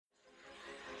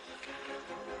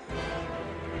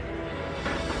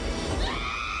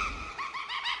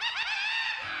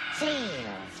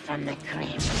from the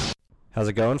Crypt. How's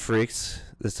it going, freaks?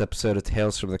 This episode of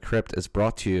Tales from the Crypt is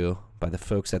brought to you by the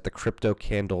folks at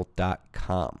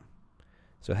thecryptocandle.com.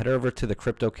 So head over to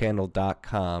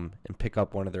thecryptocandle.com and pick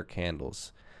up one of their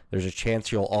candles. There's a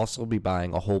chance you'll also be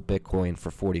buying a whole Bitcoin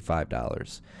for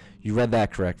 $45. You read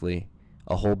that correctly,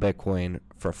 a whole Bitcoin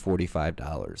for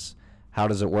 $45. How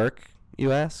does it work,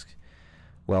 you ask?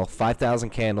 Well,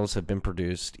 5,000 candles have been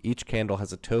produced. Each candle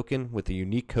has a token with a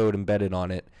unique code embedded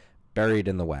on it, buried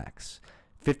in the wax.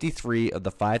 53 of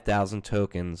the 5,000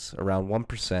 tokens, around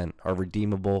 1%, are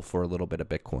redeemable for a little bit of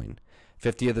Bitcoin.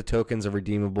 50 of the tokens are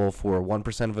redeemable for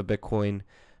 1% of a Bitcoin.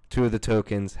 2 of the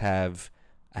tokens have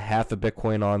a half a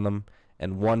Bitcoin on them,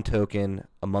 and 1 token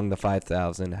among the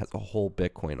 5,000 has a whole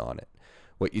Bitcoin on it.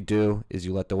 What you do is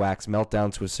you let the wax melt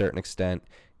down to a certain extent,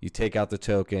 you take out the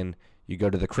token, you go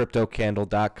to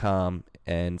thecryptocandle.com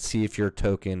and see if your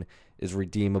token is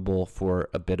redeemable for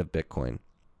a bit of Bitcoin.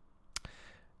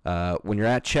 When you're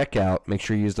at checkout, make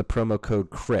sure you use the promo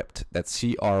code CRYPT, that's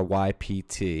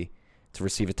C-R-Y-P-T, to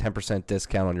receive a 10%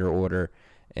 discount on your order.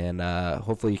 And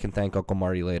hopefully you can thank Uncle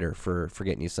Marty later for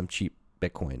getting you some cheap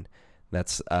Bitcoin.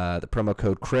 That's the promo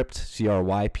code CRYPT,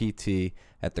 C-R-Y-P-T,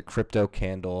 at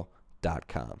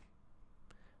thecryptocandle.com.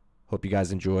 Hope you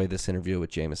guys enjoy this interview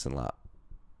with Jameson Lopp.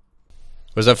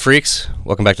 What's up, freaks?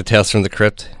 Welcome back to Tales from the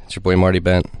Crypt. It's your boy Marty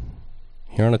Bent.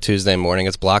 Here on a Tuesday morning,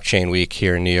 it's blockchain week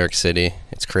here in New York City.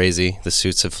 It's crazy. The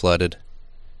suits have flooded.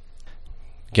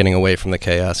 Getting away from the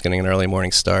chaos, getting an early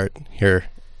morning start here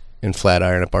in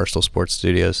Flatiron at Barstool Sports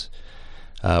Studios.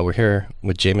 We're here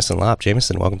with Jameson Lopp.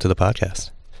 Jameson, welcome to the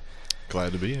podcast.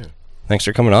 Glad to be here. Thanks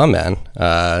for coming on, man.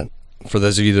 For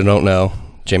those of you that don't know,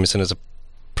 Jameson is a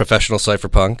professional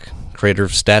cypherpunk, creator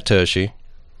of Satoshi,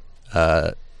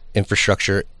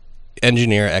 infrastructure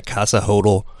engineer at Casa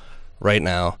Hodl right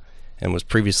now, and was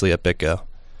previously at BitGo.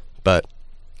 But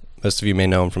most of you may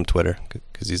know him from Twitter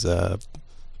because he's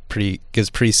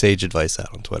gives pretty sage advice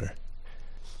out on Twitter.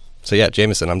 So yeah,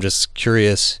 Jameson, I'm just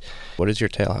curious, what is your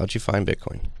tale? How'd you find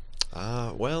Bitcoin?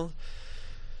 Well,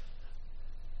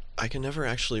 I can never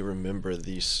actually remember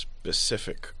the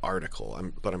specific article,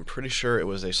 but I'm pretty sure it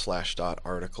was a Slashdot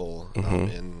article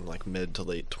in like mid to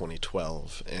late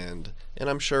 2012, and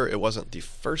I'm sure it wasn't the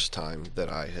first time that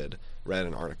I had read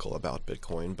an article about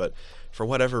Bitcoin, but for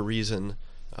whatever reason,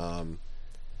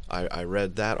 I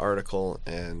read that article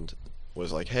and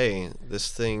was like, hey,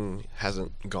 this thing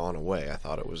hasn't gone away. I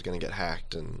thought it was going to get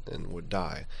hacked and would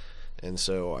die. And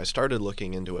so I started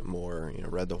looking into it more,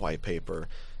 read the white paper,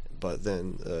 but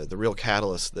then the real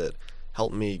catalyst that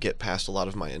helped me get past a lot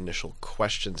of my initial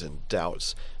questions and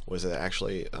doubts was that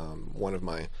actually one of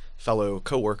my fellow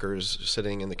coworkers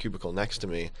sitting in the cubicle next to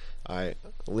me, I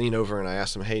leaned over and I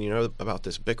asked him, hey, you know about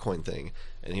this Bitcoin thing?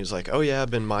 And he was like, oh yeah,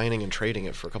 I've been mining and trading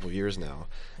it for a couple of years now.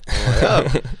 And I'm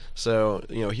like, oh. So,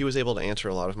 he was able to answer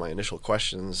a lot of my initial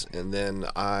questions, and then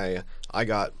I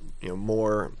got,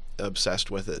 more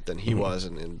obsessed with it than he was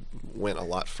and went a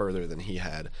lot further than he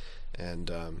had.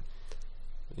 And,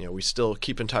 we still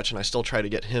keep in touch, and I still try to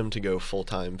get him to go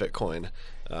full-time Bitcoin,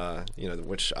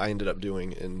 which I ended up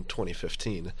doing in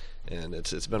 2015, and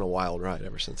it's been a wild ride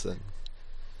ever since then.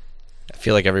 I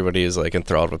feel like everybody is like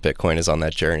enthralled with Bitcoin, is on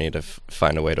that journey to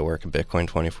find a way to work in Bitcoin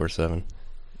 24/7.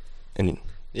 And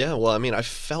yeah, well, I mean, I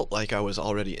felt like I was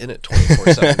already in it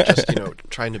 24/7, just,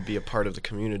 trying to be a part of the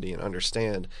community and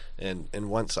understand. And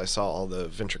once I saw all the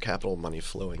venture capital money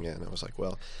flowing in, I was like,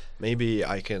 well, maybe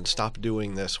I can stop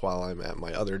doing this while I'm at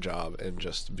my other job and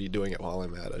just be doing it while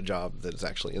I'm at a job that is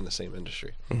actually in the same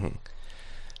industry. Mm-hmm.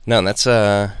 No, and that's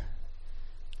a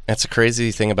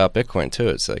crazy thing about Bitcoin, too.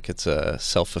 It's like it's a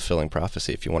self-fulfilling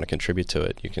prophecy. If you want to contribute to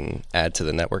it, you can add to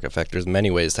the network effect. There's many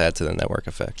ways to add to the network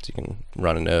effect. You can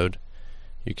run a node.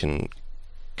 You can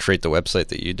create the website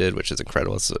that you did, which is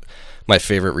incredible. It's my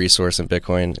favorite resource in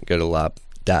Bitcoin. Go to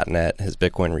lopp.net, his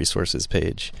Bitcoin resources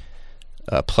page.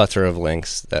 A plethora of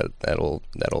links that'll.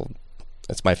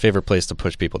 It's my favorite place to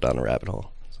push people down the rabbit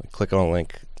hole. So click on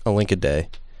a link a day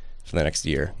for the next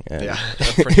year. And yeah,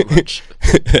 pretty much.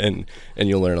 and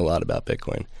you'll learn a lot about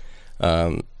Bitcoin.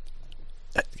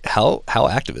 How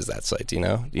active is that site? Do you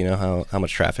know? Do you know how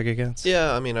much traffic it gets?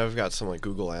 Yeah, I mean, I've got some like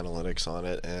Google Analytics on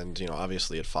it, and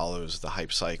obviously it follows the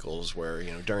hype cycles where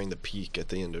during the peak at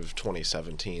the end of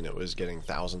 2017, it was getting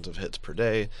thousands of hits per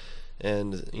day,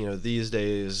 and these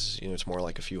days, it's more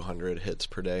like a few hundred hits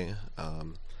per day.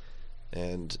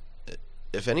 And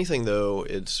if anything, though,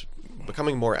 it's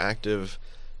becoming more active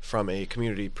from a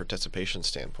community participation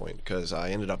standpoint, because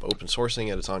I ended up open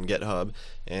sourcing it. It's on GitHub,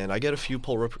 and I get a few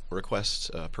pull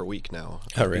requests per week now.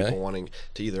 Oh, really? People wanting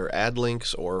to either add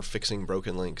links or fixing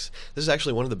broken links. This is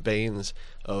actually one of the banes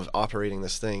of operating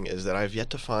this thing, is that I've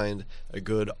yet to find a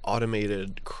good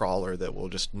automated crawler that will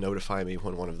just notify me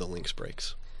when one of the links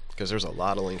breaks. Because there's a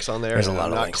lot of links on there. There's a and lot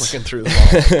I'm of not links. clicking through them all.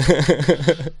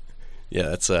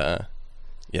 Yeah, it's got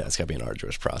to be an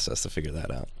arduous process to figure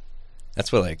that out.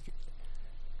 That's what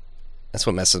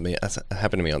messes me. That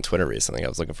happened to me on Twitter recently. I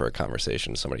was looking for a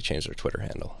conversation. Somebody changed their Twitter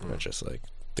handle. And it's just like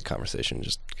the conversation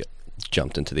just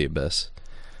jumped into the abyss.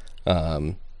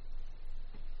 Yeah,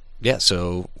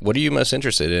 so what are you most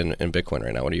interested in Bitcoin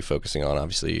right now? What are you focusing on?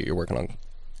 Obviously, you're working on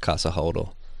Casa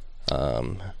HODL.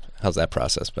 How's that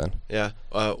process been? Yeah,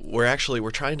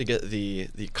 we're trying to get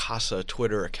the Casa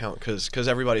Twitter account, because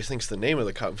everybody thinks the name of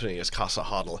the company is Casa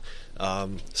HODL.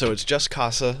 So it's just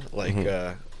Casa,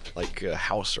 like a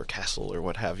house or castle or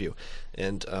what have you.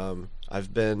 And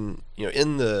I've been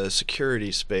in the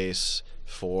security space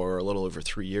for a little over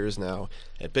 3 years now.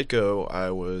 At BitGo, I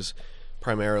was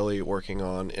primarily working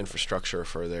on infrastructure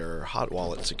for their hot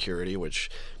wallet security, which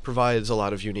provides a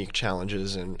lot of unique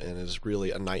challenges and is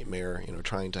really a nightmare,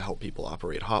 trying to help people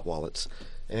operate hot wallets.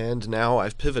 And now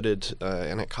I've pivoted,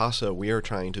 and at Casa we are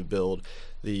trying to build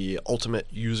the ultimate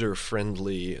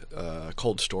user-friendly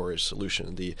cold storage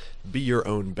solution, the be your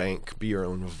own bank, be your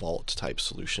own vault type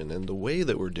solution. And the way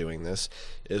that we're doing this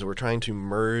is we're trying to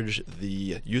merge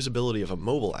the usability of a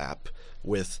mobile app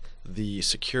with the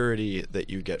security that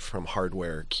you get from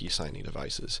hardware key signing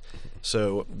devices.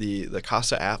 So the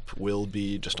Casa app will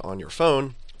be just on your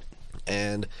phone,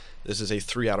 and this is a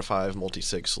 3 out of 5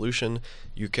 multi-sig solution.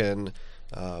 You can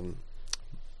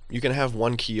have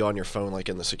one key on your phone, like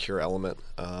in the secure element.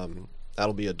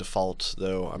 That'll be a default,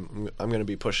 though I'm going to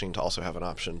be pushing to also have an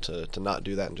option to not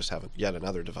do that and just have yet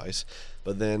another device.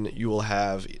 But then you'll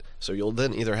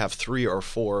then either have 3 or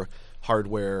 4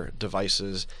 hardware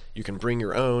devices. You can bring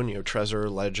your own, Trezor,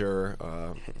 Ledger,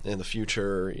 in the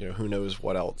future, who knows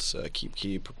what else,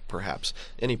 KeepKey, perhaps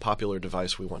any popular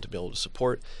device we want to be able to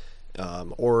support.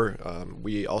 Or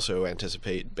we also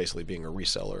anticipate basically being a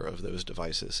reseller of those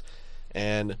devices.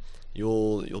 And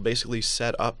you'll basically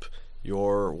set up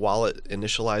your wallet,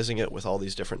 initializing it with all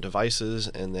these different devices,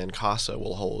 and then Casa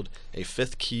will hold a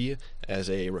 5th key as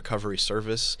a recovery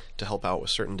service to help out with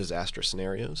certain disaster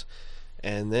scenarios.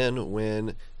 And then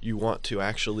when you want to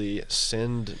actually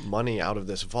send money out of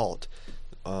this vault,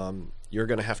 you're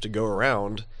going to have to go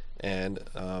around and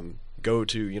go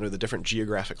to the different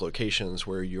geographic locations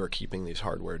where you are keeping these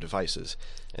hardware devices.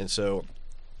 And so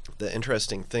the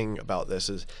interesting thing about this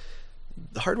is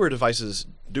the hardware devices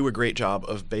do a great job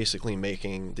of basically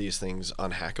making these things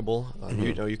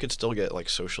unhackable. You could still get like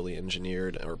socially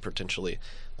engineered or potentially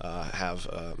have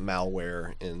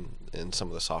malware in some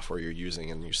of the software you're using,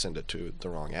 and you send it to the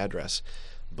wrong address.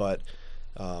 But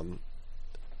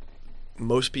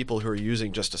most people who are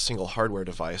using just a single hardware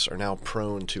device are now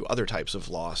prone to other types of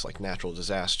loss, like natural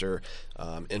disaster,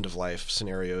 end-of-life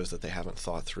scenarios that they haven't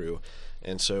thought through.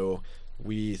 And so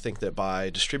we think that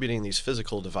by distributing these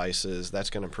physical devices,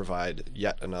 that's going to provide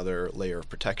yet another layer of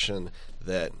protection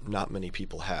that not many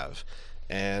people have.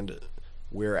 And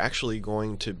we're actually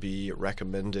going to be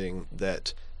recommending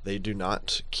that they do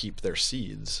not keep their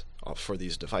seeds for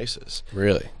these devices.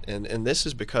 Really? And this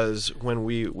is because when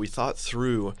we thought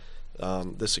through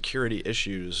the security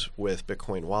issues with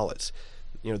Bitcoin wallets,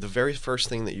 the very first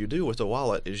thing that you do with a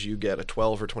wallet is you get a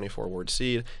 12 or 24 word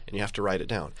seed and you have to write it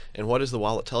down. And what does the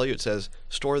wallet tell you? It says,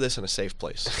 store this in a safe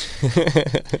place.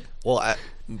 Well,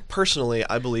 personally,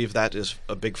 I believe that is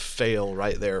a big fail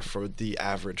right there for the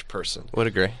average person. Would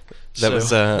agree. That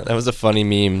was a funny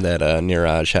meme that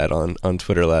Niraj had on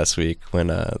Twitter last week when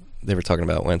they were talking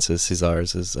about Wences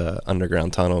Cesar's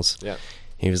underground tunnels. Yeah.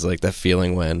 He was like, that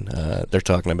feeling when they're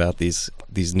talking about these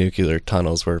nuclear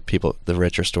tunnels where the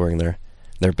rich are storing their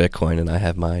Bitcoin, and I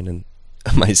have mine and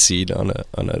my seed on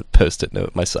a Post-it note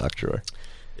in my sock drawer.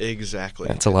 Exactly.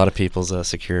 That's a lot of people's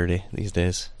security these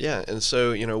days. Yeah, and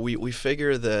so we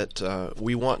figure that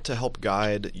we want to help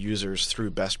guide users through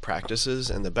best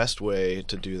practices, and the best way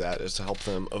to do that is to help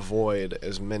them avoid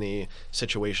as many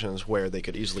situations where they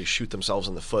could easily shoot themselves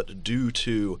in the foot due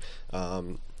to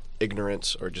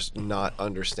ignorance or just not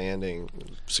understanding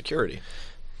security.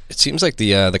 It seems like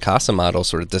the Casa model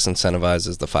sort of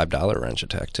disincentivizes the $5 wrench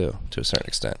attack too, to a certain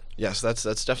extent. Yes, that's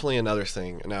definitely another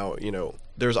thing. Now,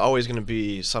 there's always going to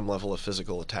be some level of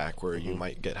physical attack where you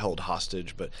might get held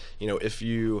hostage, but if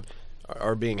you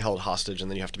are being held hostage and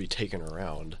then you have to be taken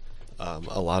around,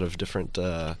 a lot of different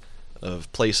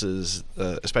of places,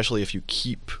 especially if you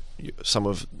keep some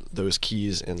of those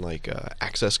keys in like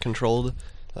access controlled,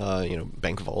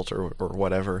 bank vault or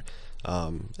whatever.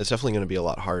 It's definitely going to be a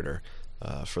lot harder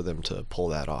for them to pull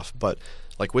that off. But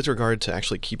like with regard to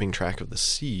actually keeping track of the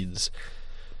seeds,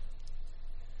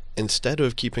 instead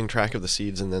of keeping track of the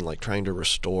seeds and then like trying to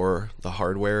restore the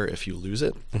hardware if you lose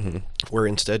it, we're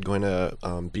instead going to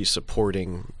be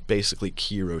supporting basically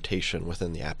key rotation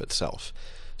within the app itself.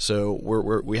 So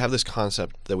we have this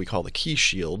concept that we call the key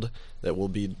shield that will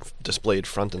be displayed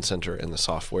front and center in the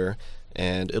software,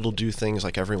 and it'll do things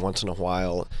like every once in a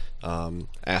while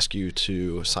ask you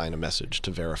to sign a message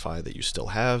to verify that you still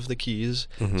have the keys,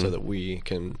 so that we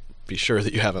can be sure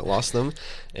that you haven't lost them.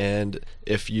 And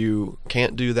if you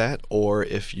can't do that, or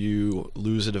if you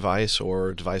lose a device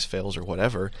or device fails or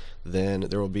whatever, then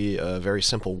there will be a very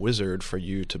simple wizard for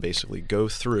you to basically go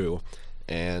through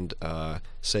and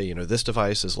say, this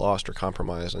device is lost or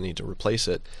compromised, I need to replace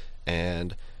it,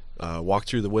 and walk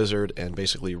through the wizard and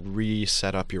basically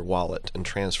reset up your wallet and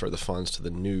transfer the funds to the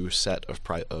new set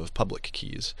of public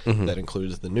keys. That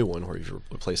includes the new one where you've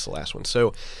replaced the last one.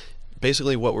 So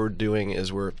basically what we're doing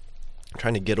is we're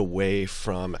trying to get away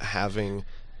from having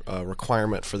a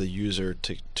requirement for the user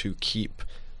to keep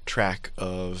track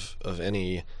of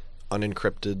any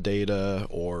unencrypted data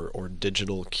or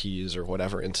digital keys or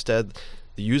whatever. Instead,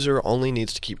 the user only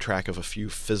needs to keep track of a few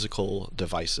physical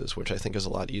devices, which I think is a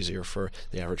lot easier for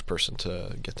the average person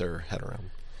to get their head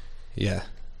around. Yeah.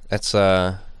 That's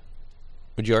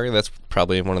would you argue that's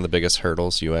probably one of the biggest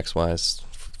hurdles UX-wise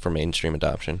for mainstream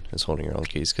adoption, is holding your own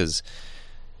keys? Because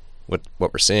what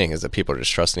we're seeing is that people are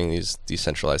just trusting these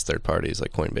decentralized third parties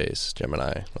like Coinbase,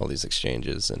 Gemini, all these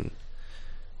exchanges, and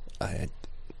I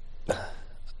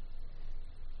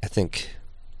think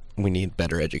we need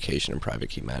better education in private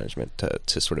key management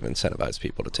to sort of incentivize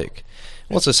people to take.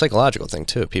 Well, it's a psychological thing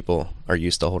too. People are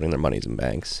used to holding their monies in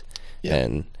banks,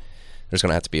 and there's going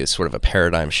to have to be a sort of a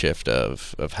paradigm shift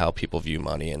of how people view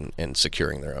money and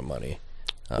securing their own money.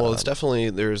 Well, it's definitely,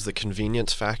 there's the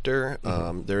convenience factor.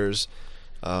 There's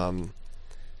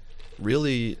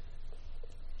really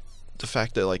the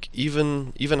fact that like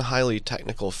even highly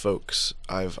technical folks,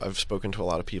 I've spoken to a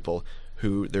lot of people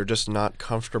who they're just not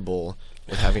comfortable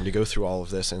with having to go through all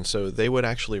of this, and so they would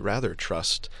actually rather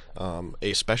trust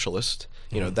a specialist.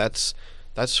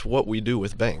 That's what we do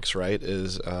with banks, right?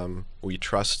 Is we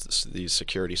trust these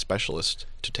security specialists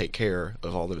to take care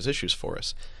of all those issues for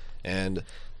us. And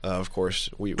of course,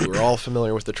 we're all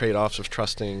familiar with the trade-offs of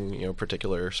trusting,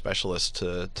 particular specialists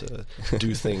to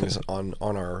do things on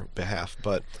our behalf.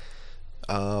 But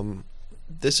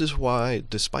this is why,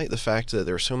 despite the fact that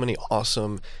there are so many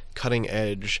awesome,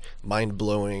 cutting-edge,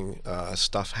 mind-blowing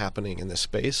stuff happening in this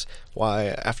space, why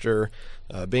after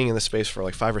being in this space for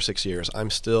like 5 or 6 years, I'm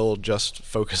still just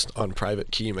focused on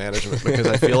private key management, because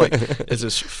I feel like it's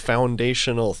this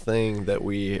foundational thing that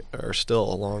we are still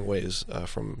a long ways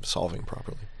from solving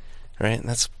properly. Right, and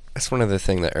that's one of the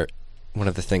things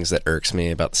that irks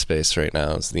me about the space right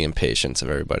now is the impatience of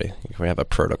everybody. We have a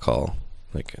protocol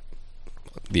like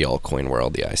the altcoin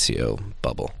world, the ICO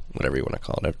bubble, whatever you want to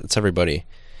call it. It's everybody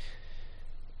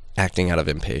acting out of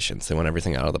impatience. They want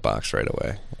everything out of the box right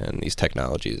away. And these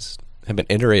technologies have been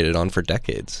iterated on for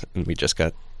decades. And we just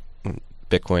got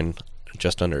Bitcoin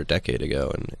just under a decade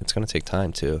ago, and it's going to take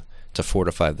time to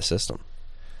fortify the system.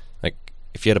 Like,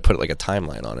 if you had to put like a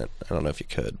timeline on it, I don't know if you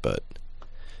could, but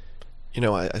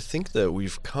I think that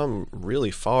we've come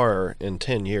really far in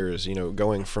 10 years,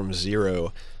 going from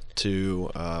zero to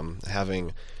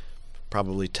having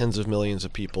probably tens of millions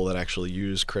of people that actually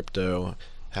use crypto,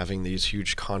 having these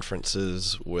huge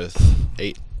conferences with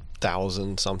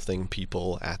 8,000 something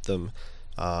people at them,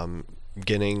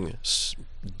 getting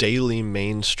daily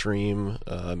mainstream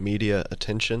media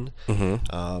attention.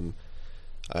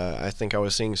 I think I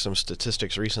was seeing some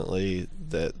statistics recently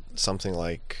that something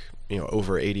like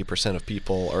over 80% of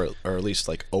people are at least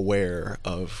like aware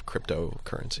of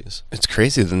cryptocurrencies. It's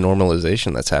crazy the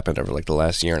normalization that's happened over like the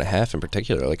last year and a half in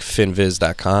particular. Like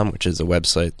finviz.com, which is a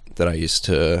website that I used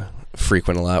to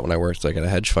frequent a lot when I worked like at a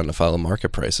hedge fund to follow market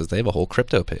prices. They have a whole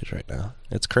crypto page right now.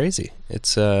 It's crazy.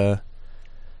 It's I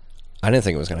didn't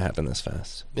think it was going to happen this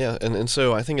fast. Yeah, and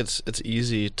so I think it's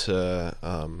easy to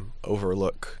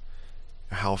overlook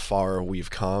how far we've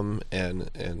come and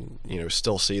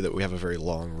still see that we have a very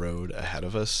long road ahead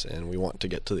of us, and we want to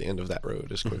get to the end of that road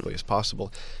as quickly as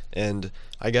possible. And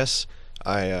I guess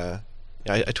I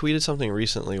tweeted something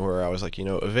recently where I was like,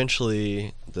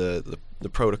 eventually the the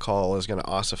protocol is going to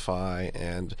ossify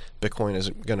and Bitcoin is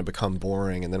going to become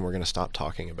boring, and then we're going to stop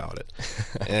talking about it.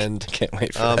 And Can't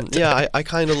wait for that day. yeah, I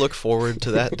kind of look forward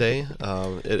to that day.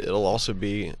 It'll also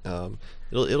be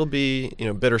it'll be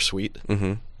bittersweet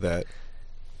that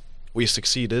we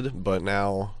succeeded, but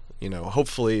now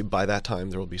hopefully by that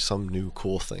time there will be some new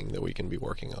cool thing that we can be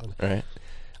working on. Right.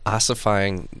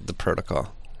 Ossifying the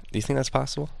protocol. Do you think that's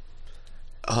possible?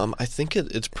 I think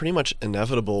it's pretty much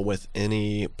inevitable with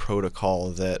any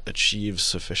protocol that achieves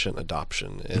sufficient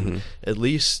adoption, and at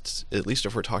least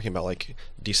if we're talking about like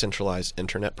decentralized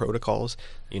internet protocols,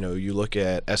 you look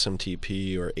at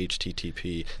SMTP or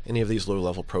HTTP, any of these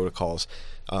low-level protocols.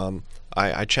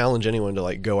 I challenge anyone to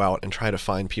like go out and try to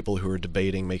find people who are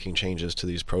debating making changes to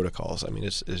these protocols. I mean,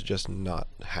 it's just not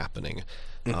happening.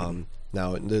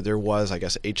 Now, there was, I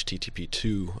guess,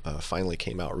 HTTP2 finally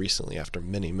came out recently after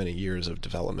many, many years of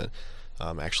development.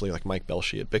 Actually, like Mike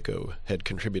Belshey at BitGo had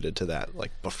contributed to that,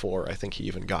 like before I think he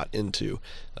even got into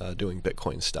doing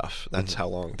Bitcoin stuff. That's how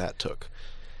long that took.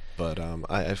 But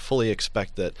I fully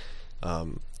expect that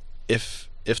if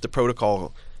the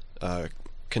protocol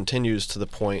continues to the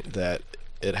point that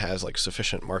it has like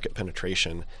sufficient market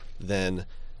penetration, then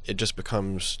it just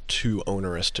becomes too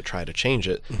onerous to try to change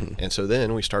it. And so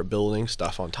then we start building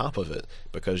stuff on top of it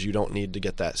because you don't need to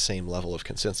get that same level of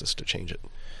consensus to change it.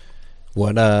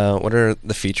 What are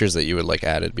the features that you would like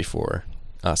added before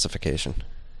ossification?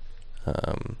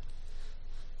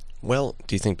 Well,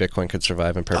 do you think Bitcoin could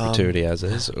survive in perpetuity as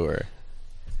is, or?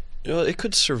 It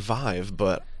could survive,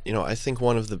 but I think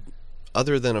one of the,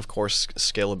 other than of course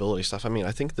scalability stuff, I mean,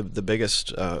 I think the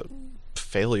biggest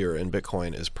failure in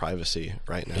Bitcoin is privacy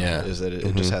right now. Is that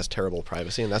it just has terrible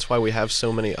privacy, and that's why we have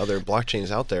so many other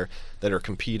blockchains out there that are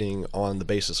competing on the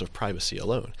basis of privacy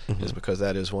alone, is because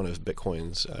that is one of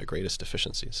Bitcoin's greatest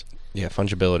deficiencies. Yeah,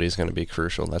 fungibility is going to be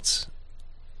crucial. That's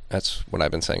what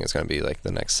I've been saying is going to be like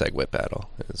the next SegWit battle,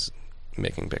 is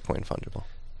making Bitcoin fungible.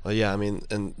 Well, yeah, I mean,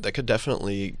 and that could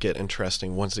definitely get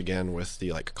interesting once again with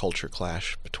the like culture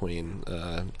clash between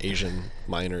Asian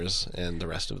miners and the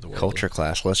rest of the world. Culture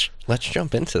clash. Let's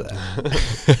jump into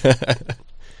that.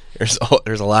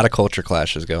 There's a lot of culture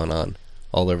clashes going on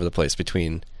all over the place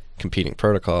between competing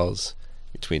protocols,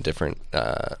 between different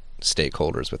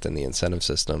stakeholders within the incentive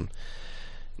system.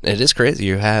 It is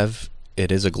crazy.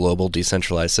 It is a global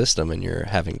decentralized system, and you're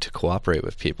having to cooperate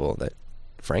with people that,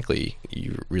 frankly,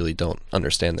 you really don't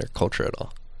understand their culture at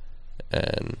all.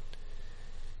 And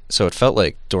so it felt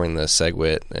like during the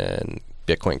SegWit and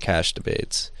Bitcoin Cash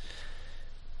debates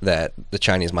that the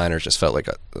Chinese miners just felt like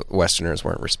Westerners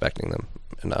weren't respecting them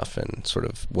enough, and sort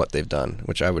of what they've done,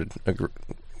 which I would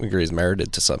agree is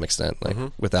merited to some extent. Like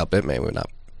without Bitmain, we would not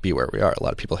be where we are. A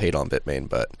lot of people hate on Bitmain,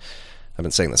 but I've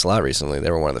been saying this a lot recently.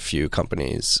 They were one of the few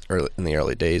companies in the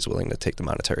early days willing to take the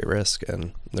monetary risk,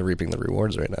 and they're reaping the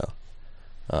rewards right now.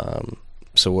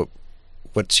 So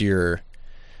what's your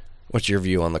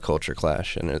view on the culture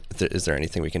clash, and is there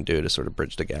anything we can do to sort of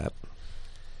bridge the gap?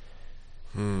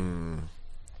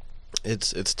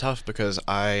 It's tough because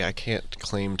I can't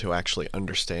claim to actually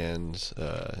understand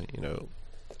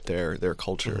their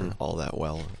culture all that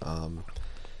well.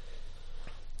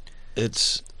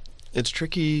 It's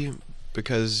tricky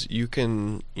because you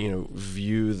can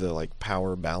view the like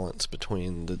power balance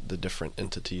between the different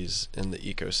entities in the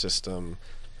ecosystem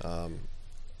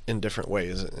in different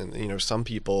ways, and some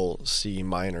people see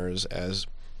miners as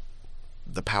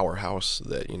the powerhouse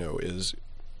that is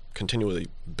continually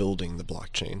building the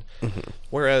blockchain,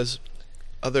 whereas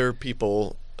other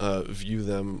people view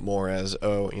them more as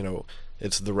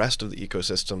it's the rest of the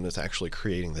ecosystem that's actually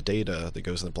creating the data that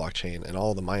goes in the blockchain, and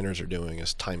all the miners are doing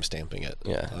is time stamping it.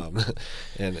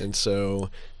 And so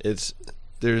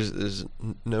there's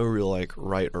no real like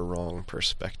right or wrong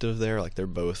perspective there. Like they're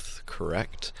both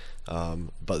correct,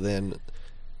 but then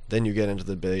you get into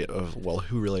the debate of, well,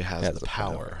 who really has the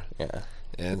power?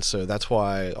 And so that's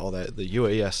why all that, the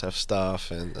UASF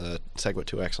stuff and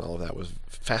SegWit2x and all of that was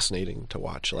fascinating to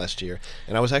watch last year.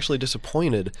 And I was actually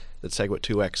disappointed that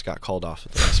SegWit2x got called off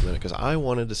at the last minute, because I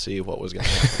wanted to see what was going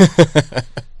to happen.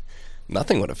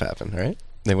 Nothing would have happened, right?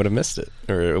 They would have missed it,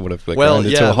 or it would have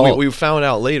grounded to a halt. We found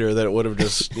out later that it would have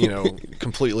just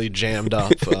completely jammed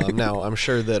up. Now I'm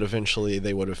sure that eventually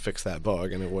they would have fixed that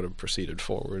bug and it would have proceeded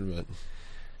forward, but.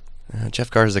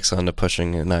 Jeff Garczyk's on to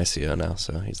pushing an ICO now,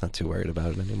 so he's not too worried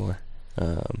about it anymore.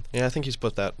 I think he's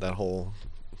put that whole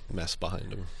mess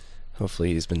behind him.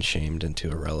 Hopefully he's been shamed into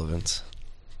irrelevance.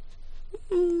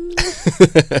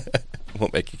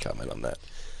 Won't make you comment on that.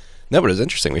 No, but it's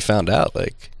interesting. We found out,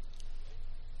 like,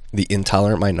 the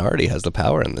intolerant minority has the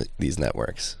power in these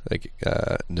networks. Like,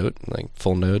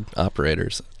 full node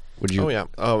operators Would you? Oh yeah.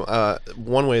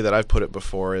 One way that I've put it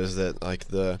before is that like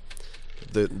the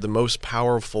most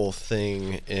powerful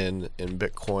thing in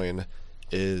Bitcoin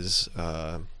is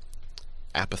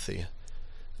apathy.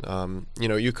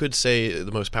 You could say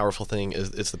the most powerful thing is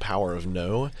it's the power of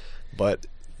no, but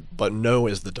no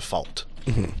is the default.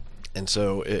 Mm-hmm. And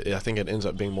so I think it ends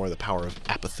up being more the power of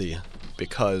apathy,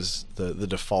 because the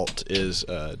default is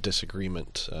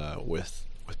disagreement with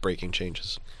breaking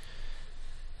changes.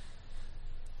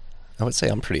 I would say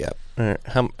I'm pretty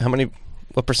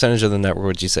what percentage of the network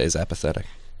would you say is apathetic?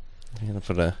 I'm gonna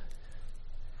put a.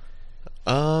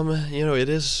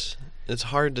 It's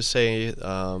hard to say.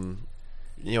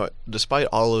 Despite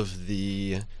all of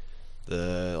the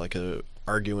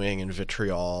arguing and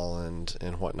vitriol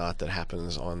and whatnot that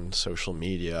happens on social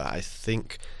media, I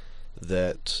think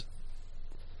that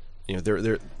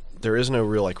there is no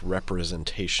real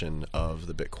representation of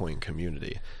the Bitcoin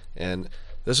community. And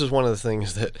this is one of the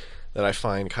things that I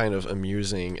find kind of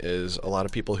amusing, is a lot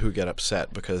of people who get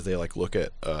upset because they look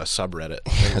at subreddit.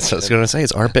 That's what I was going to say.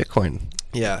 It's our Bitcoin.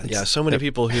 Yeah. So many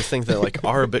people who think that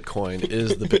our Bitcoin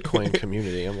is the Bitcoin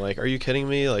community. I'm like, are you kidding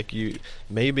me?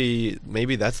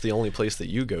 Maybe that's the only place that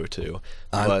you go to.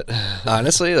 But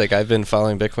honestly, I've been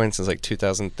following Bitcoin since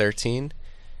 2013.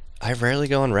 I rarely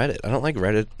go on Reddit. I don't like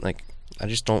Reddit. I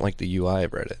just don't like the UI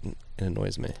of Reddit. It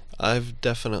annoys me. I've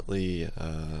definitely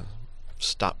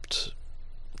stopped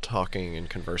talking and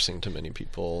conversing to many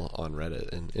people on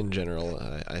Reddit, and in general,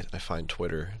 I find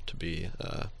Twitter to be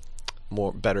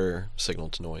better signal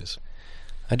to noise.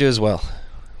 I do as well.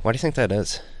 Why do you think that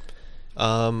is?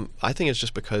 I think it's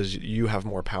just because you have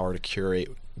more power to curate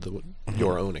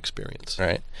your own experience.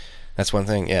 Right. That's one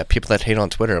thing. Yeah, people that hate on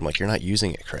Twitter, I'm like, you're not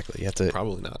using it correctly. You have to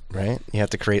probably not. Right? You have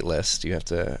to create lists. You have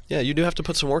to. Yeah, you do have to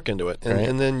put some work into it, and, right.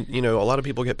 And then a lot of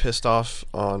people get pissed off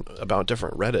about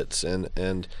different Reddits,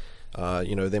 and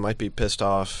they might be pissed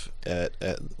off at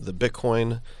the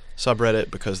Bitcoin subreddit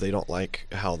because they don't like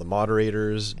how the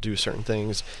moderators do certain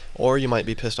things, or you might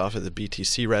be pissed off at the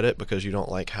BTC Reddit because you don't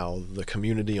like how the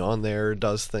community on there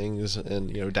does things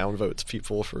and downvotes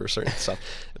people for certain stuff.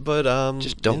 But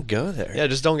just don't go there. Yeah,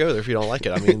 just don't go there if you don't like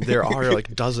it. I mean, there are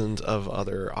dozens of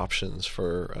other options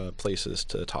for places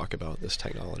to talk about this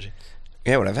technology.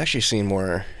 Yeah, what I've actually seen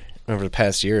more over the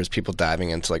past year is people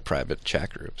diving into private chat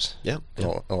groups. Yeah.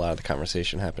 A lot of the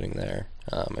conversation happening there.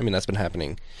 That's been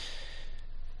happening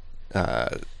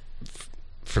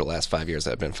for the last 5 years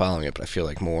that I've been following it, but I feel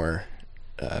like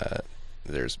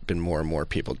there's been more and more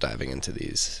people diving into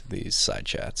these side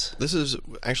chats. This is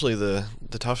actually the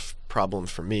tough problem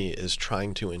for me, is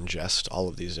trying to ingest all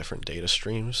of these different data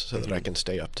streams so that I can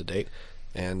stay up to date.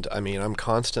 And I'm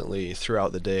constantly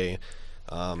throughout the day,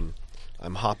 I'm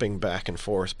hopping back and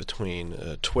forth between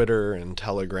Twitter and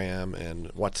Telegram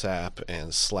and WhatsApp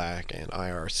and Slack and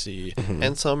IRC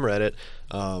and some Reddit,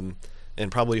 and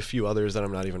probably a few others that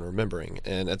I'm not even remembering.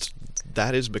 And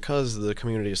that is because the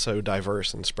community is so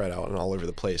diverse and spread out and all over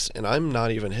the place. And I'm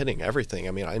not even hitting everything.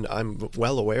 I'm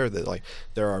well aware that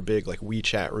there are big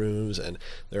WeChat rooms, and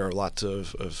there are lots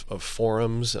of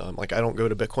forums. I don't go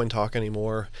to Bitcoin Talk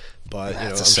anymore, but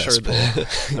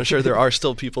I'm sure there are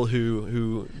still people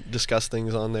who discuss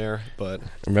things on there. But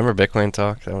remember Bitcoin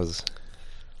Talk?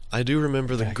 I do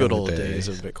remember the good old days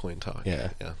of Bitcoin Talk. Yeah.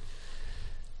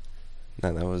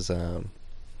 No, that was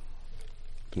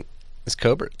is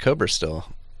Cobra still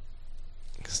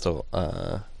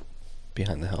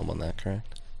behind the helm on that,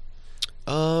 correct?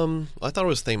 I thought it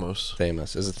was Thamos.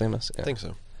 Thamos. Is it Thamos? Yeah. I think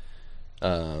so.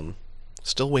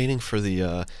 Still waiting for the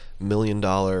 $1 million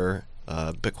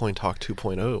Bitcoin Talk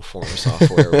 2.0 forum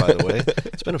software, by the way.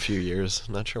 It's been a few years.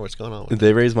 I'm not sure what's going on with Did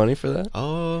they raise money for that?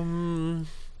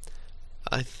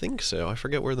 I think so. I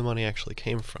forget where the money actually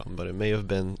came from, but it may have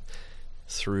been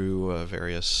through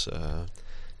various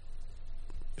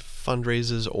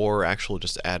fundraisers or actual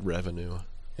just ad revenue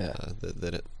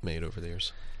that it made over the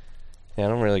years. Yeah, I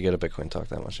don't really get a Bitcoin Talk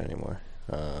that much anymore.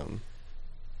 No,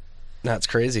 it's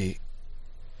crazy.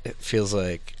 It feels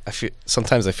like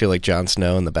sometimes I feel like Jon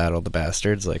Snow in the Battle of the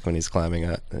Bastards, when he's climbing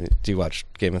up. Do you watch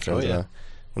Game of Thrones? Oh, yeah.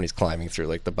 When he's climbing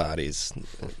through the bodies,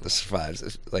 the survives.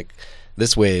 It's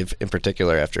this wave in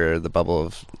particular, after the bubble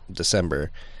of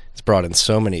December, it's brought in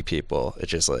so many people.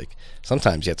 It's just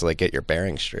sometimes you have to get your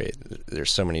bearings straight. There's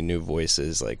so many new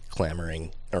voices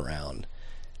clamoring around.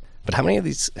 But how many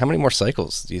more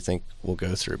cycles do you think we'll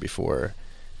go through before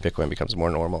Bitcoin becomes more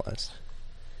normalized?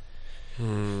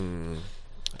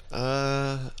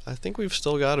 I think we've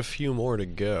still got a few more to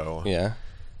go. Yeah.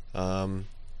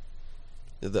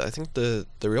 I think the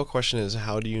real question is,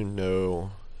 how do you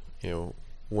know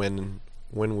when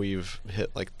we've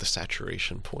hit the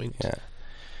saturation point? Yeah.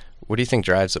 What do you think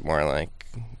drives it more, like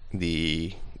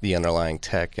the underlying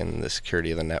tech and the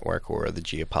security of the network, or the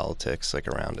geopolitics like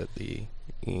around it, the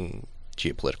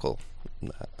geopolitical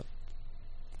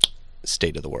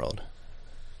state of the world?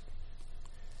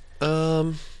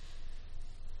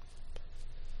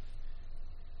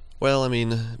 Well, I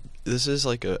mean, this is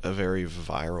like a very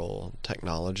viral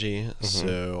technology,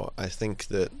 so I think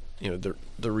that,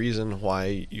 the reason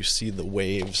why you see the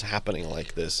waves happening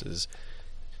like this is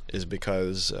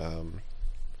because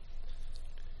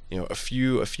a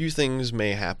few things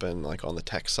may happen like on the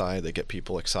tech side that get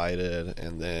people excited,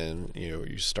 and then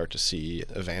you start to see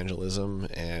evangelism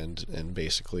and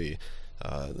basically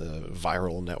the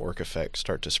viral network effect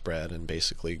start to spread and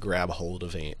basically grab hold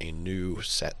of a new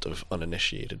set of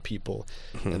uninitiated people,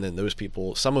 and then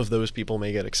some of those people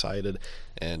may get excited,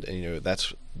 and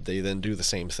they then do the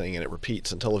same thing, and it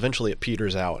repeats until eventually it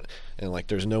peters out, and like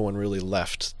there's no one really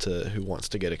left who wants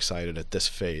to get excited at this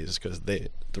phase, because the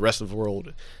rest of the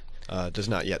world does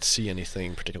not yet see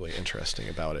anything particularly interesting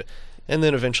about it, and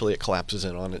then eventually it collapses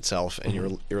in on itself, and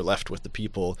you're left with the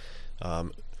people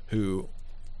who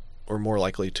are more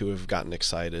likely to have gotten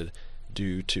excited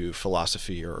due to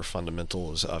philosophy or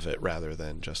fundamentals of it, rather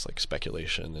than just like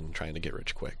speculation and trying to get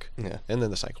rich quick. Yeah. And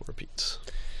then the cycle repeats.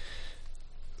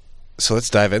 So let's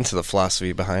dive into the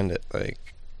philosophy behind it. Like,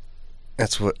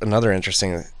 that's what another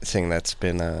interesting thing that's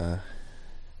been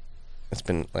it's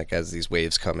been like, as these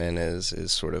waves come in, is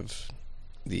sort of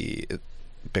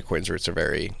Bitcoin's roots are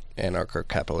very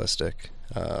anarcho-capitalistic.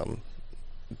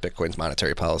 Bitcoin's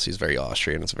monetary policy is very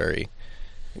Austrian. It's very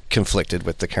conflicted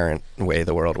with the current way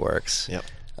the world works. Yep.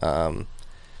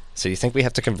 So you think we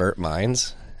have to convert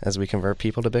minds as we convert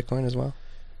people to Bitcoin as well?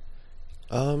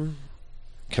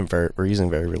 Convert, we're using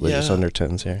very religious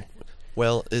undertones here.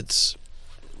 Well,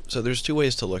 so there's two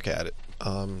ways to look at it.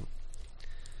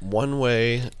 One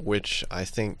way, which I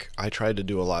think I tried to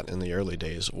do a lot in the early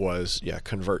days, was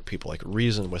convert people, like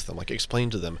reason with them, like explain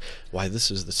to them why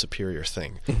this is the superior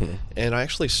thing. And I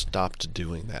actually stopped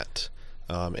doing that.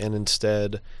 And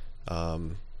instead,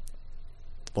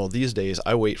 these days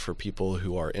I wait for people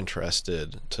who are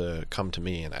interested to come to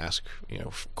me and ask,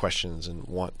 questions and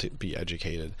want to be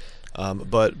educated.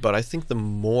 But I think the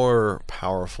more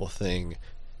powerful thing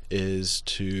is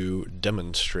to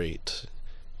demonstrate,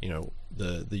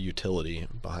 the utility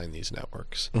behind these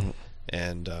networks,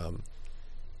 and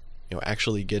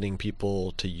actually getting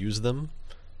people to use them,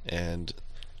 and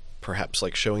perhaps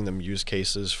like showing them use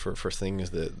cases for things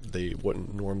that they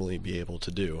wouldn't normally be able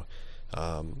to do.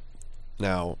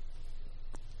 Now,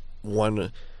 I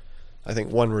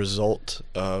think one result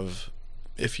of,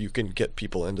 if you can get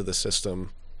people into the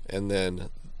system and then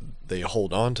they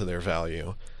hold on to their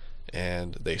value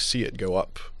and they see it go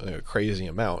up a crazy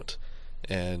amount,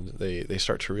 and they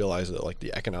start to realize that like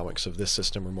the economics of this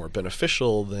system are more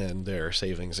beneficial than their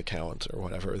savings account or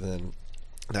whatever, then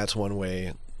that's one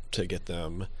way to get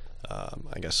them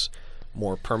I guess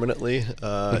more permanently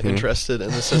interested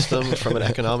in the system from an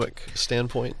economic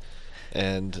standpoint.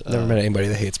 And never met anybody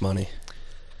that hates money.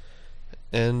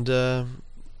 And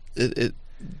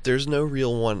there's no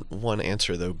real one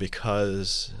answer, though,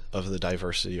 because of the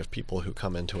diversity of people who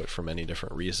come into it for many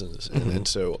different reasons. And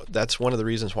so that's one of the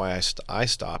reasons why I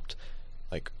stopped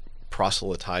like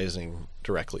proselytizing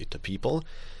directly to people,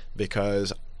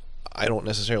 because I don't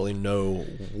necessarily know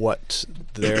what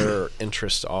their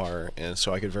interests are, and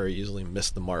so I could very easily miss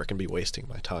the mark and be wasting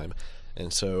my time.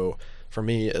 And so for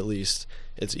me, at least,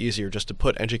 it's easier just to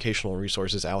put educational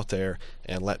resources out there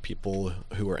and let people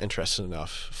who are interested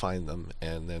enough find them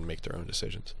and then make their own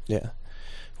decisions. Yeah.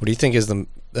 What do you think is the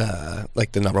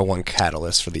number one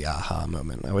catalyst for the aha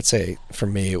moment? I would say for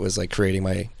me, it was like creating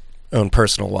my own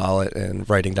personal wallet and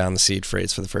writing down the seed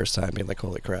phrase for the first time, being like,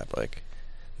 holy crap, like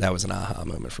that was an aha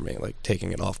moment for me, like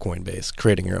taking it off Coinbase,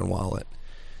 creating your own wallet,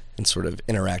 and sort of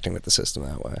interacting with the system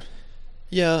that way.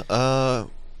 Yeah,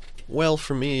 well,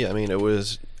 for me, I mean, it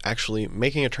was actually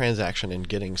making a transaction and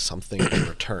getting something in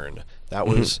return. That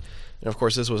was, and of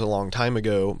course, this was a long time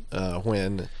ago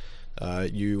when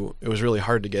it was really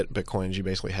hard to get Bitcoins. You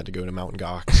basically had to go to Mt.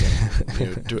 Gox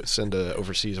and send a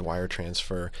overseas wire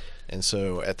transfer. And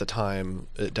so at the time,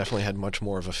 it definitely had much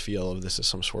more of a feel of this is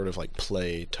some sort of like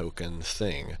play token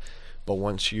thing. But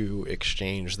once you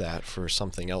exchange that for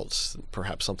something else,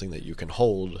 perhaps something that you can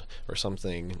hold or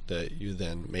something that you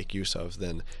then make use of,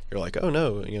 then you're like, oh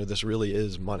no, this really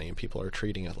is money, and people are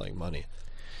treating it like money.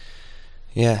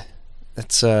 Yeah,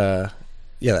 it's I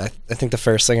think the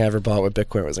first thing I ever bought with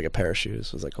Bitcoin was like a pair of shoes.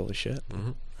 I was like, holy shit,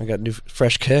 I got new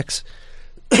fresh kicks.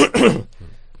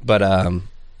 But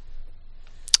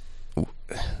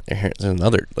there's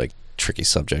another like tricky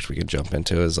subject we could jump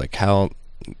into, is like how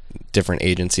different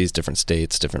agencies, different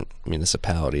states, different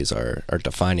municipalities are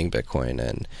defining Bitcoin,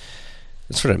 and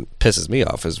it sort of pisses me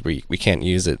off is we can't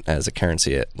use it as a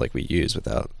currency like we use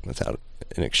without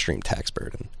an extreme tax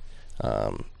burden.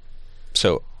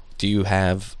 So do you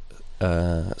have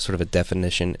sort of a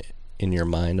definition in your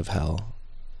mind of how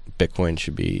Bitcoin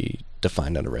should be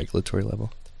defined on a regulatory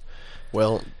level?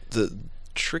 Well, the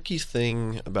tricky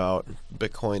thing about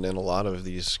Bitcoin and a lot of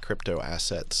these crypto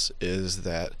assets is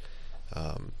that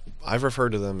I've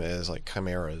referred to them as like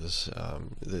chimeras.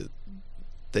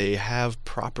 They have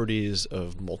properties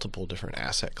of multiple different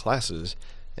asset classes,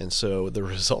 and so the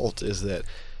result is that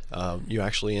you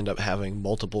actually end up having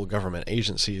multiple government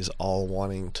agencies all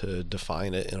wanting to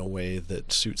define it in a way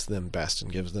that suits them best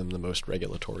and gives them the most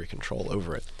regulatory control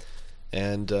over it.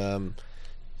 And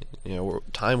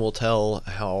time will tell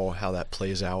how that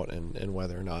plays out and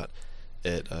whether or not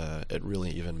it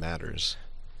really even matters.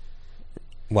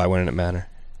 Why wouldn't it matter?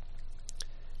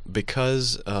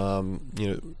 Because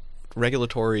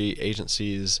regulatory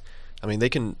agencies, I mean, they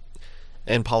can,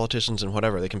 and politicians and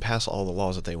whatever, they can pass all the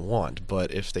laws that they want,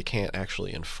 but if they can't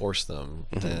actually enforce them,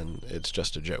 then it's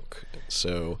just a joke.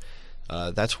 So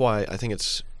that's why I think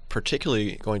it's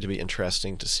particularly going to be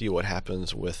interesting to see what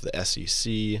happens with the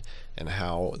SEC and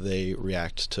how they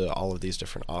react to all of these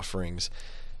different offerings.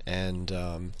 And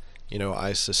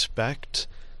I suspect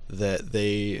that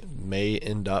they may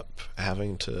end up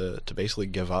having to basically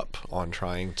give up on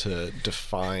trying to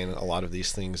define a lot of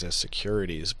these things as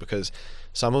securities, because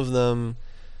some of them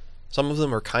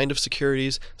are kind of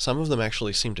securities. Some of them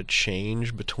actually seem to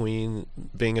change between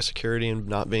being a security and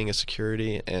not being a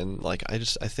security. And like I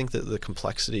think that the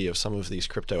complexity of some of these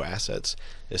crypto assets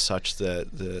is such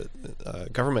that the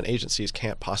government agencies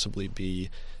can't possibly be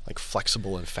like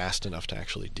flexible and fast enough to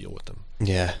actually deal with them.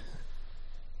 Yeah.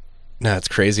 No, it's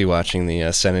crazy watching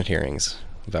the Senate hearings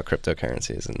about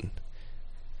cryptocurrencies, and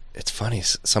it's funny.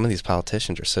 Some of these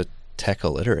politicians are so tech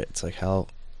illiterate. It's like how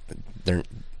they're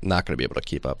not going to be able to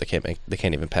keep up. They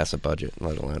can't even pass a budget,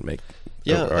 let alone make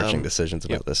overarching decisions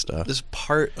about this stuff. This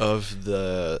part of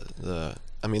the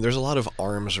I mean, there's a lot of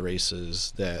arms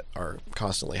races that are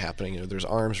constantly happening. There's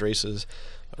arms races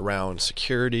around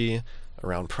security,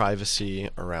 around privacy,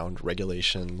 around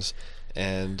regulations.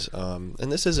 And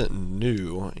this isn't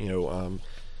new.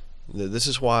 This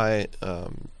is why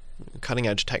cutting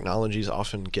edge technologies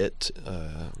often get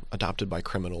adopted by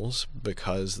criminals,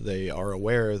 because they are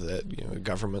aware that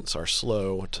governments are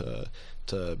slow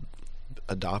to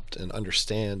adopt and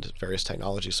understand various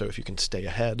technologies. So if you can stay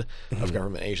ahead of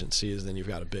government agencies, then you've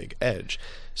got a big edge.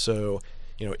 So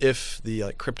if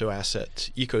the crypto asset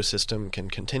ecosystem can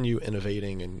continue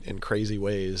innovating in crazy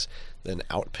ways, then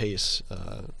outpace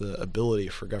the ability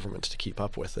for governments to keep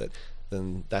up with it,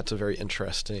 then that's a very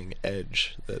interesting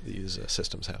edge that these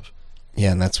systems have.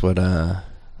 Yeah, and that's what I'm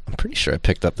pretty sure I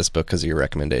picked up this book because of your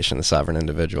recommendation, The Sovereign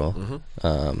Individual.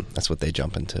 That's what they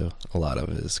jump into. A lot of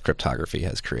his cryptography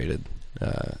has created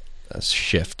a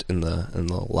shift in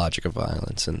the logic of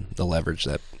violence and the leverage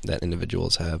that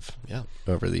individuals have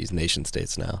over these nation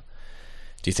states now.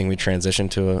 Do you think we transition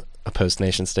to a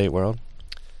post-nation state world?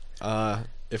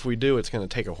 If we do, it's going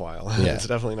to take a while. Yeah. It's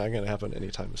definitely not going to happen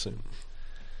anytime soon.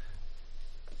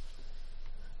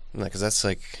 Because that's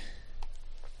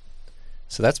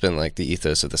that's been like the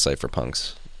ethos of the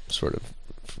cypherpunks, sort of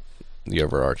the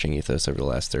overarching ethos over the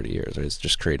last 30 years, right? It's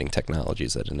just creating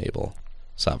technologies that enable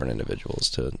sovereign individuals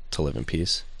to live in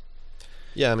peace.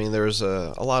 Yeah, I mean, there's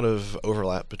a lot of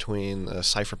overlap between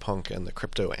cypherpunk and the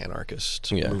crypto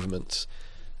anarchist movements,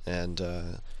 and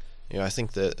I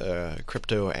think that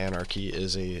crypto anarchy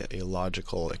is a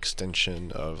logical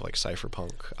extension of like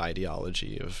cypherpunk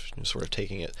ideology of sort of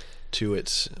taking it to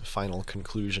its final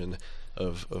conclusion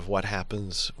of what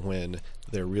happens when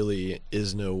there really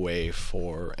is no way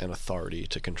for an authority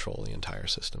to control the entire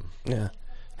system. Yeah.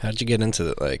 How'd you get into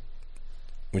it? Like,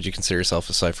 would you consider yourself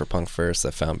a cypherpunk first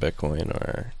that found Bitcoin,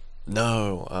 or?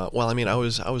 No. Well, I mean, I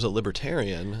was a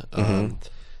libertarian,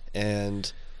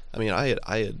 and I mean, I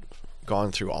had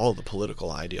gone through all the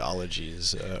political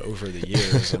ideologies over the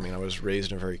years. I mean, I was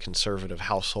raised in a very conservative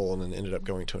household and ended up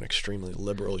going to an extremely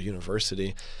liberal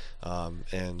university,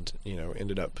 and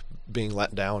ended up being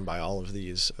let down by all of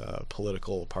these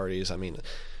political parties. I mean,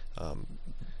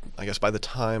 I guess by the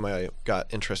time I got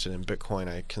interested in Bitcoin,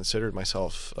 I considered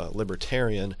myself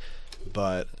libertarian,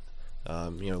 but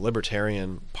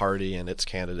Libertarian Party and its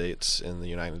candidates in the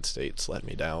United States let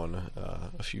me down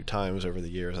a few times over the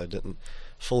years. I didn't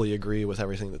fully agree with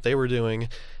everything that they were doing,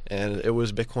 and it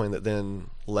was Bitcoin that then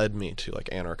led me to like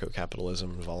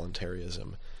anarcho-capitalism and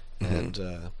voluntarism, and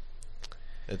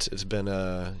it's been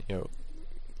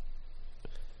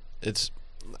it's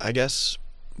I guess,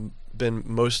 been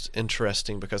most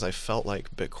interesting because I felt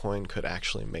like Bitcoin could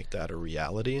actually make that a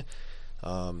reality.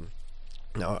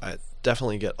 Now, I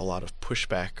definitely get a lot of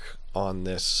pushback on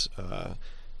this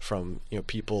from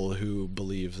people who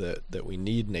believe that we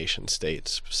need nation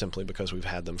states simply because we've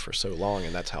had them for so long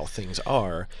and that's how things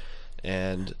are.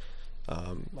 And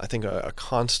I think a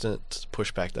constant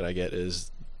pushback that I get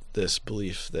is this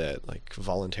belief that like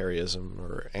voluntarism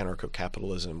or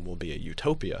anarcho-capitalism will be a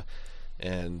utopia,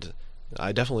 and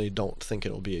I definitely don't think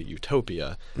it'll be a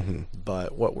utopia. Mm-hmm.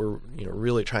 But what we're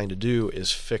really trying to do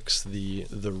is fix the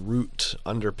root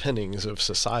underpinnings of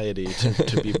society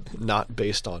to be not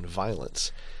based on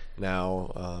violence.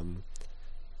 Now,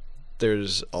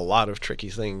 there's a lot of tricky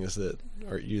things that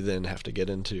you then have to get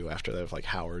into after that, of like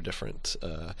how are different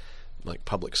like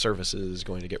public services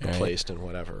going to get replaced and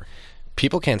whatever.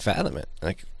 People can't fathom it.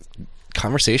 Like,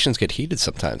 conversations get heated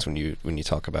sometimes when you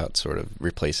talk about sort of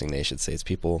replacing nation states.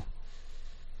 People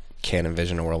can't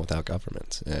envision a world without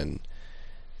governments. And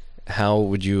how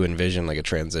would you envision like a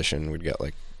transition? We'd get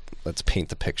like, let's paint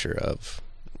the picture of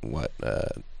what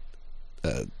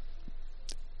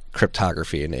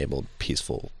cryptography enabled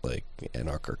peaceful like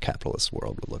anarcho-capitalist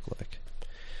world would look like.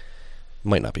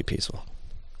 Might not be peaceful.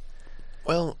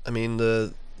 Well, I mean,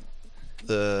 the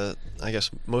I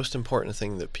guess most important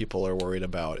thing that people are worried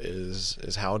about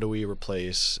is how do we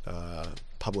replace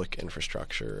public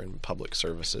infrastructure and public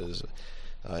services,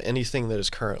 anything that is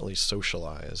currently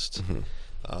socialized.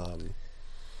 Mm-hmm.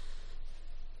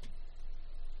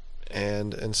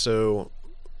 And so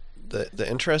the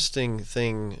interesting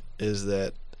thing is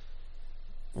that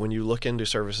when you look into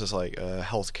services like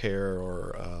healthcare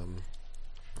or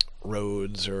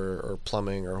roads or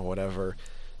plumbing or whatever,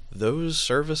 those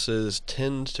services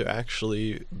tend to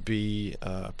actually be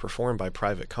performed by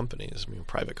private companies,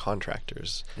 private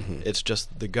contractors. Mm-hmm. It's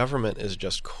just the government is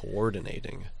just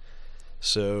coordinating.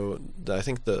 So I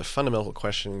think the fundamental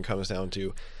question comes down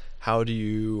to how do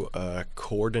you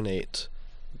coordinate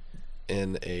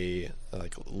in a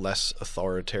like less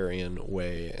authoritarian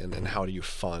way, and how do you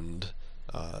fund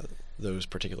those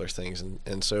particular things?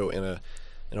 And so in a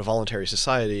voluntary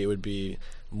society, it would be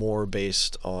more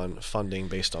based on funding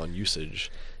based on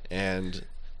usage. And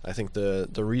I think the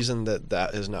reason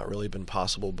that has not really been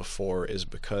possible before is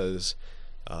because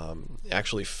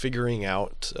actually figuring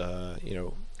out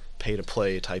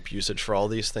pay-to-play type usage for all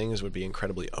these things would be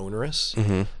incredibly onerous.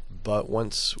 Mm-hmm. But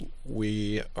once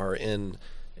we are in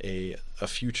a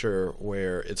future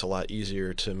where it's a lot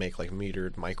easier to make like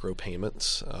metered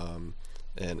micropayments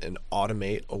and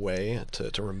automate a way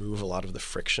to remove a lot of the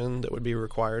friction that would be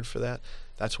required for that,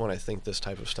 that's when I think this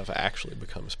type of stuff actually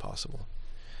becomes possible.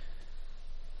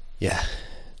 Yeah,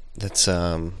 that's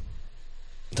the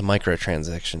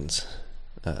microtransactions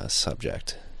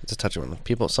subject. It's a touchy one.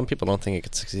 Some people don't think it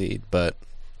could succeed, but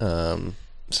so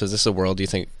is this a world do you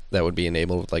think that would be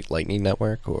enabled with like Lightning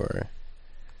Network or?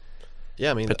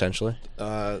 Yeah, I mean potentially.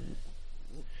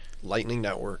 Lightning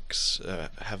networks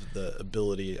have the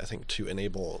ability, I think, to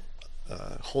enable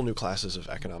whole new classes of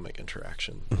economic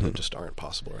interaction Mm-hmm. that just aren't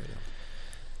possible right now.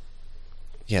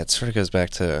 Yeah, it sort of goes back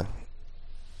to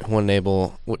what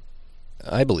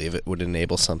I believe it would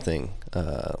enable something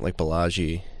like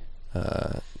Balaji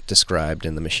described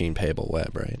in the machine payable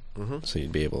web, right? Mm-hmm. So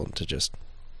you'd be able to just,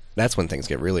 that's when things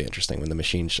get really interesting, when the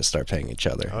machines just start paying each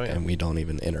other and we don't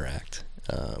even interact.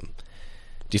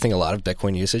 Do you think a lot of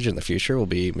Bitcoin usage in the future will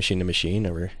be machine to machine,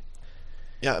 or?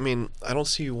 Yeah, I mean, I don't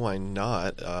see why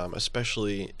not,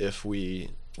 especially if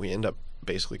we end up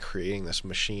basically creating this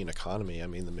machine economy. I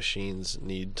mean, the machines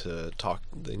need to talk.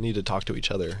 They need to talk to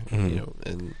each other,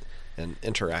 Mm-hmm. and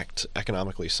interact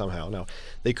economically somehow. Now,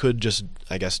 they could just,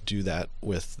 I guess, do that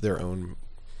with their own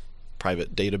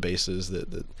private databases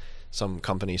that some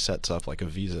company sets up, like a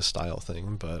Visa style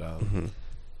thing. But Mm-hmm.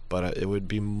 but it would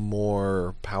be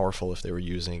more powerful if they were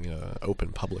using an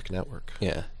open public network.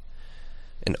 Yeah,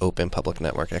 an open public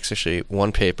network. Actually,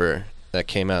 one paper that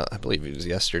came out, I believe it was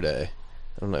yesterday.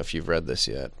 I don't know if you've read this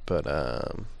yet, but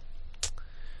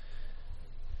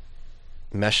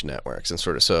mesh networks and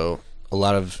sort of, so a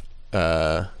lot of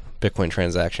Bitcoin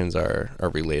transactions are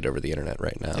relayed over the internet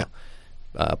right now.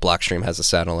 Yeah. Blockstream has a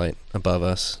satellite above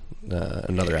us,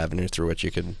 another avenue through which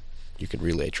you could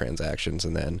relay transactions,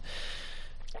 and then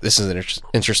this is an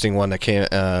interesting one that came.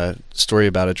 Story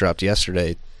about it dropped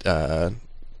yesterday.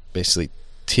 Basically,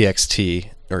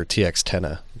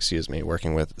 TXTena, excuse me,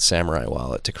 working with Samurai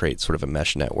Wallet to create sort of a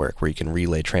mesh network where you can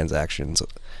relay transactions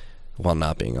while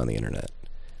not being on the internet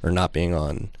or not being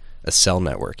on a cell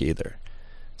network either.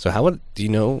 So do you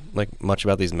know like much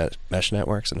about these mesh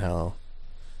networks and how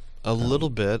A little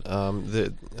bit.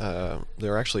 There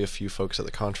are actually a few folks at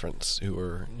the conference who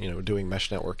are, doing mesh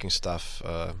networking stuff,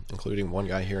 including one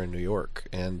guy here in New York.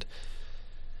 And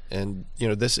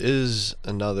this is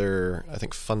another, I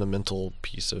think, fundamental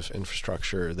piece of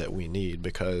infrastructure that we need,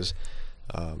 because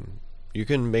you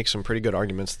can make some pretty good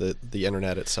arguments that the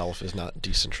internet itself is not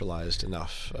decentralized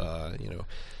enough.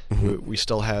 We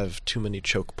still have too many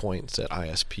choke points at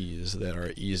ISPs that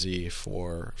are easy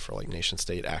for like nation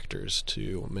state actors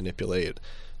to manipulate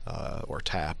or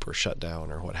tap or shut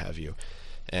down or what have you.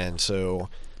 And so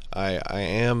I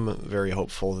am very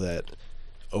hopeful that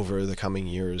over the coming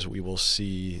years we will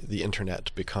see the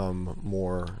internet become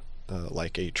more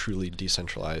like a truly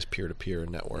decentralized peer-to-peer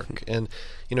network. And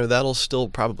that'll still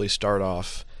probably start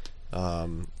off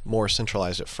more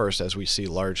centralized at first, as we see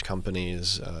large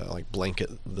companies like blanket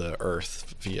the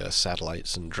earth via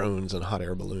satellites and drones and hot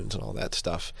air balloons and all that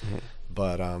stuff.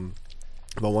 But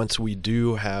once we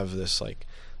do have this like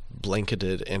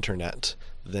blanketed internet,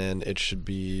 then it should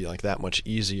be like that much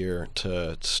easier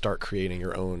to start creating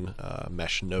your own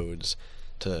mesh nodes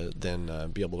to then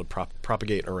be able to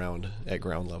propagate around at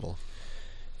ground level.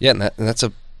 Yeah, and that's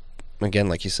again,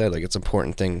 like you said, like it's an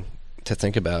important thing to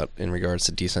think about in regards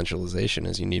to decentralization,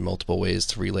 is you need multiple ways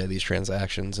to relay these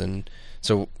transactions. And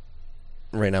so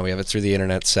right now we have it through the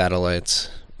internet,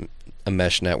 satellites, a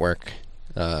mesh network.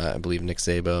 I believe Nick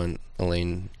Szabo and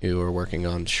Elaine Yu are working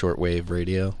on shortwave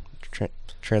radio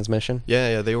transmission.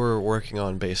 Yeah, they were working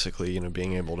on basically,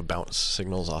 being able to bounce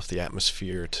signals off the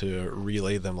atmosphere to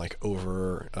relay them like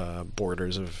over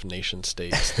borders of nation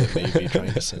states that may be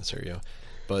trying to censor you.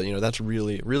 But that's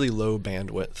really, really low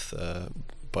bandwidth,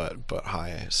 but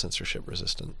high censorship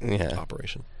resistant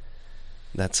operation.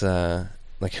 That's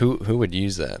like who would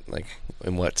use that? Like,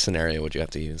 in what scenario would you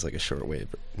have to use like a shortwave?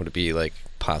 Would it be like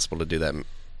possible to do that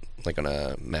like on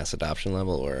a mass adoption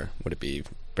level, or would it be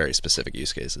very specific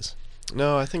use cases?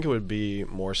 No, I think it would be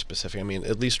more specific. I mean,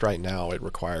 at least right now it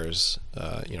requires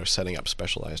setting up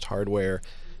specialized hardware,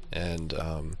 and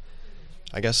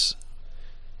I guess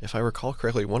if I recall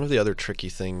correctly, one of the other tricky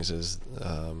things is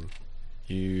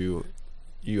you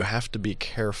have to be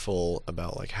careful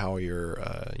about like how you're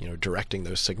directing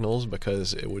those signals,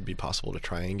 because it would be possible to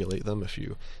triangulate them if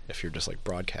you're just like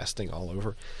broadcasting all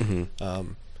over.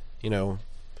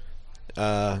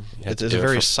 It's a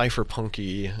very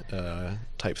cypherpunky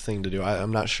type thing to do.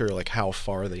 I'm not sure like how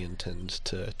far they intend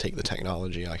to take the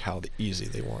technology, like how easy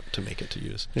they want to make it to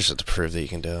use. You just have to prove that you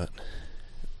can do it.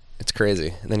 It's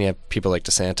crazy. And then you have people like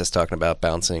DeSantis talking about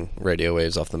bouncing radio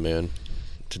waves off the moon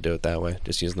to do it that way.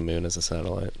 Just use the moon as a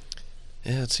satellite.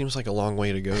 Yeah, it seems like a long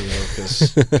way to go, though,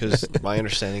 because my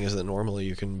understanding is that normally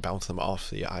you can bounce them off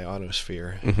the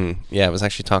ionosphere. Yeah, I was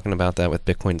actually talking about that with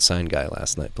Bitcoin Sign Guy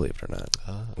last night, believe it or not.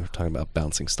 We were talking about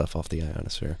bouncing stuff off the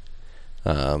ionosphere.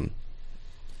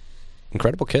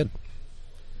 Incredible kid.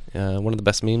 One of the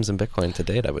best memes in Bitcoin to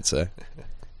date, I would say.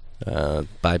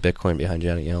 Buy Bitcoin behind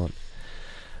Janet Yellen.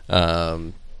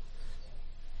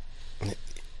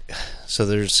 So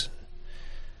there's...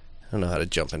 I don't know how to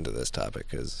jump into this topic,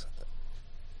 because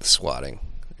swatting.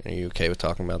 Are you okay with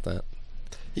talking about that?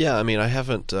 Yeah, I mean, I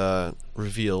haven't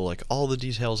revealed like all the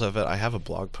details of it. I have a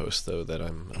blog post though that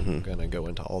I'm gonna go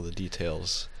into all the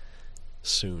details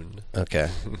soon. Okay,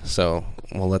 so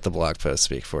we'll let the blog post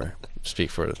speak for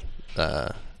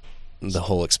the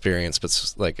whole experience,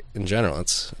 but like in general,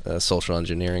 it's a social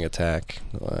engineering attack.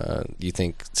 Do you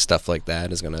think stuff like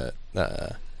that is gonna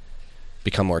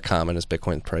become more common as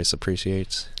Bitcoin price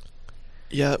appreciates?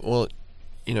 Yeah, well,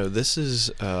 this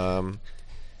is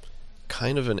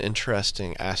kind of an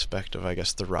interesting aspect of, I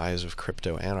guess, the rise of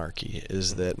crypto anarchy,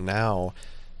 is that now,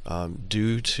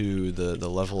 due to the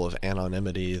level of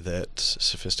anonymity that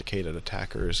sophisticated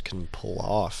attackers can pull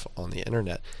off on the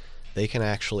internet, they can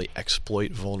actually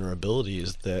exploit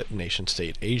vulnerabilities that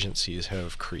nation-state agencies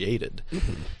have created.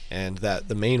 And that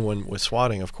the main one with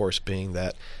swatting, of course, being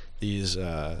that these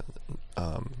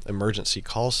emergency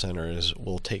call centers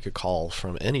will take a call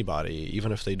from anybody,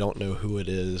 even if they don't know who it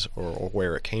is or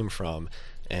where it came from,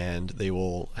 and they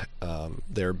will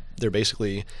they're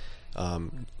basically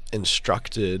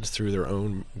instructed through their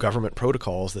own government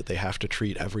protocols that they have to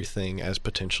treat everything as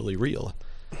potentially real.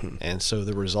 And so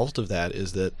the result of that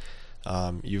is that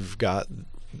you've got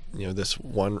this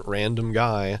one random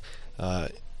guy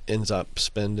ends up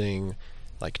spending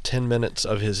like 10 minutes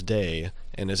of his day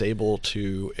and is able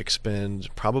to expend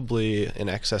probably in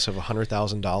excess of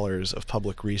 $100,000 of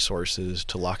public resources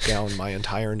to lock down my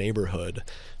entire neighborhood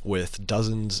with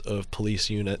dozens of police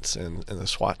units and the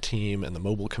SWAT team and the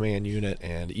mobile command unit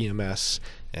and EMS.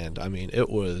 And I mean, it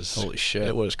was Holy shit.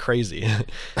 It was crazy.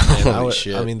 Holy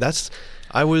shit. I mean,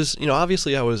 I was,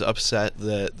 obviously I was upset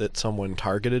that someone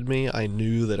targeted me. I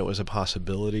knew that it was a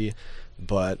possibility,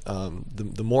 but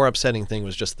the more upsetting thing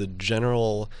was just the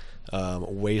general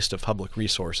waste of public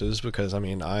resources, because I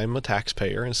mean, I'm a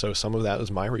taxpayer, and so some of that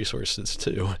is my resources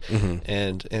too. Mm-hmm.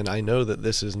 And I know that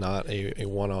this is not a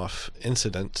one-off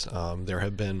incident. There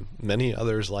have been many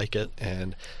others like it,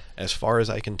 and as far as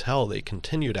I can tell, they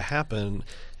continue to happen,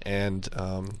 and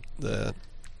the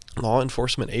law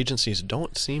enforcement agencies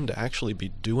don't seem to actually be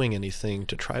doing anything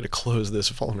to try to close this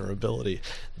vulnerability.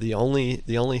 The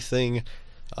only thing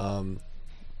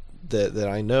that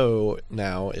I know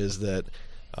now is that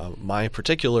my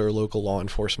particular local law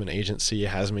enforcement agency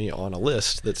has me on a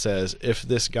list that says if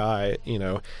this guy,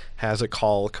 has a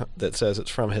call that says it's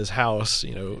from his house,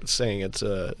 saying it's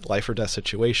a life or death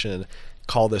situation,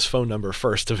 call this phone number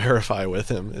first to verify with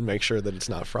him and make sure that it's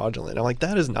not fraudulent. I'm like,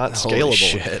 that is not Holy scalable.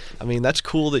 shit. I mean, that's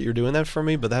cool that you're doing that for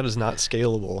me, but that is not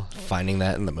scalable. Finding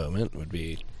that in the moment would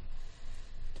be,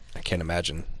 I can't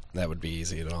imagine that would be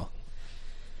easy at all.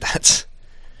 That's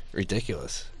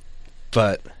ridiculous.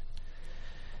 But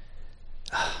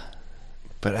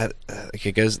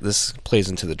this plays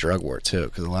into the drug war too,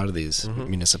 because a lot of these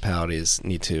municipalities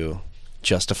need to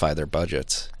justify their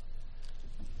budgets.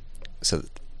 So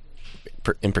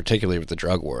in particular with the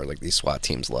drug war, like these SWAT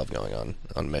teams love going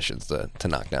on missions to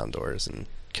knock down doors and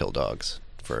kill dogs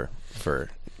for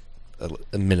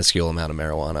a minuscule amount of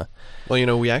marijuana.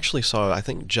 Well, we actually saw, I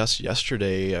think just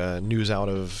yesterday, news out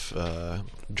of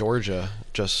Georgia,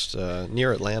 just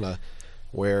near Atlanta,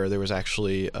 where there was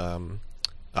actually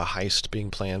a heist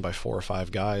being planned by 4 or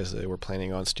 5 guys. They were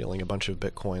planning on stealing a bunch of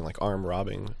Bitcoin, like armed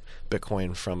robbing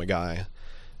Bitcoin from a guy.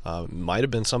 Might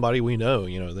have been somebody we know.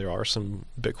 There are some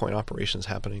Bitcoin operations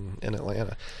happening in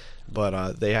Atlanta,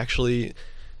 but they actually,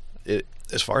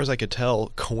 as far as I could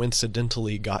tell,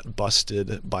 coincidentally got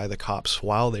busted by the cops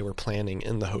while they were planning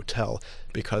in the hotel,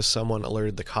 because someone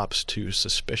alerted the cops to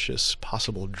suspicious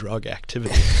possible drug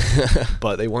activity.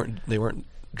 But they weren't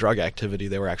drug activity.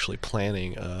 They were actually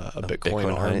planning a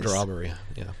Bitcoin armed robbery.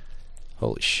 Yeah.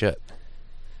 Holy shit.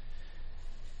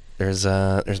 There's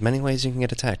many ways you can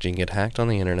get attacked. You can get hacked on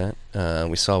the internet.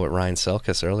 We saw with Ryan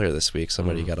Selkis earlier this week.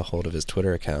 Somebody got a hold of his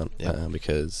Twitter account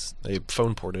because they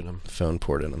phone ported him.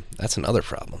 That's another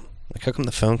problem. Like, how come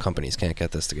the phone companies can't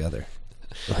get this together?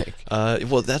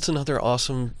 Well, that's another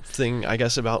awesome thing, I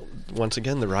guess, about, once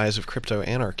again, the rise of crypto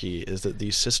anarchy, is that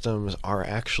these systems are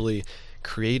actually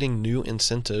creating new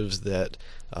incentives that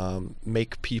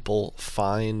make people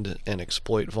find and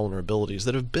exploit vulnerabilities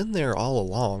that have been there all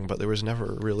along, but there was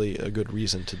never really a good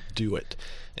reason to do it.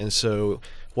 And so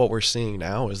what we're seeing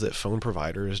now is that phone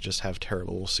providers just have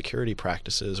terrible security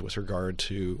practices with regard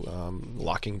to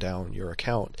locking down your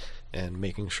account and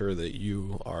making sure that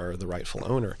you are the rightful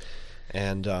owner.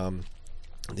 And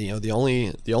the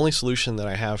only solution that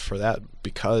I have for that,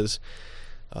 because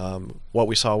what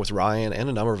we saw with Ryan and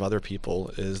a number of other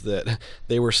people, is that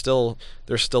they're still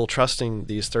trusting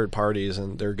these third parties,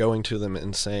 and they're going to them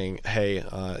and saying, hey,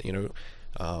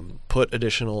 put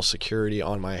additional security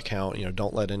on my account.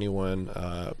 Don't let anyone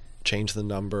change the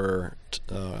number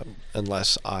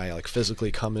unless I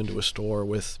physically come into a store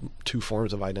with 2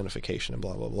 forms of identification and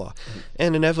blah blah blah.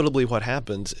 And inevitably what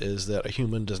happens is that a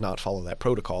human does not follow that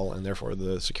protocol, and therefore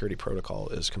the security protocol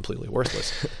is completely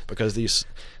worthless because these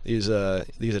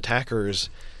attackers,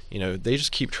 they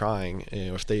just keep trying.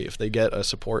 If they get a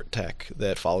support tech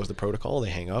that follows the protocol,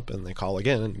 they hang up and they call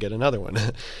again and get another one.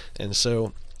 And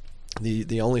so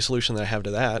the only solution that I have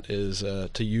to that is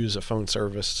to use a phone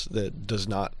service that does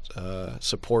not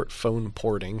support phone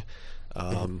porting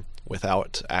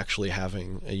without actually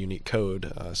having a unique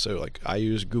code. So I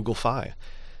use Google Fi,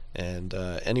 and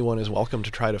anyone is welcome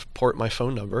to try to port my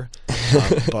phone number,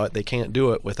 but they can't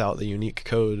do it without the unique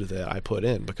code that I put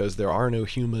in, because there are no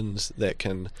humans that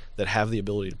have the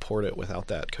ability to port it without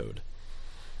that code.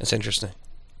 That's interesting.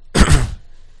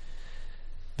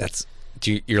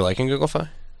 You're liking Google Fi?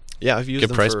 Yeah, I've used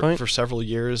them for several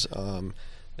years.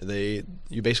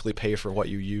 You basically pay for what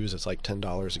you use. It's like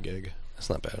 $10 a gig. That's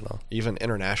not bad at all. Even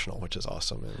international, which is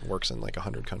awesome, and works in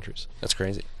 100 countries. That's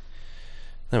crazy.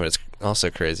 No, but it's also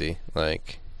crazy, all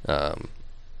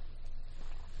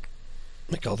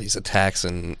these attacks,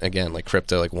 and again,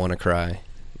 crypto, WannaCry,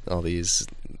 all these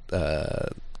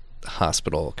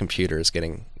hospital computers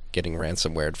getting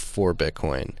ransomwared for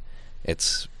Bitcoin,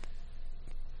 it's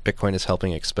Bitcoin is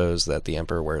helping expose that the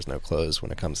emperor wears no clothes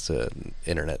when it comes to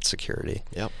internet security.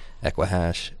 Yep.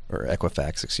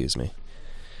 Equifax, excuse me.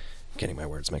 Getting my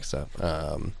words mixed up.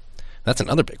 That's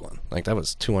another big one. Like, that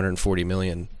was 240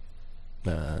 million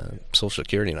social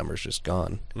security numbers just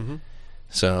gone. Mm-hmm.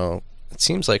 So it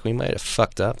seems like we might have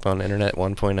fucked up on Internet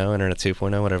 1.0, Internet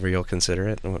 2.0, whatever you'll consider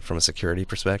it, from a security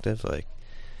perspective. Like,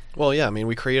 well, yeah, I mean,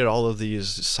 we created all of these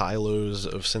silos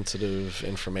of sensitive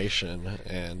information,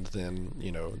 and then,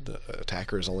 the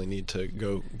attackers only need to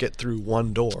go get through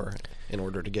one door in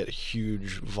order to get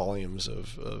huge volumes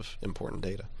of important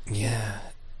data. yeah.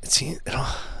 It seems,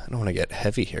 I don't want to get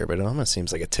heavy here, but it almost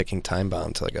seems like a ticking time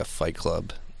bomb to like a Fight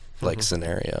Club like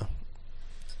scenario.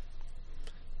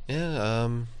 Yeah,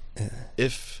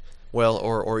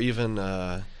 or even,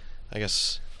 I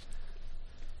guess,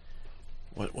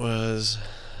 what was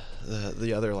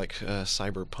the other, like,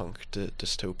 cyberpunk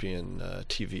dystopian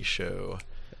TV show?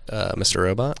 Mr.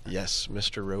 Robot? Yes,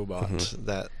 Mr. Robot.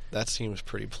 Mm-hmm. That seems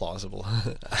pretty plausible.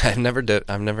 I've never dove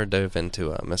into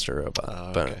Mr.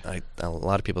 Robot, okay. but a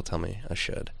lot of people tell me I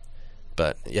should.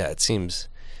 But yeah, it seems.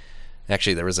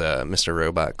 Actually, there was a Mr.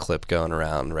 Robot clip going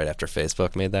around right after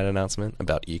Facebook made that announcement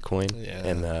about eCoin, Yeah.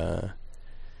 and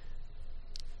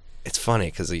it's funny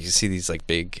because you see these like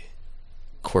big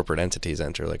corporate entities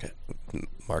enter. Like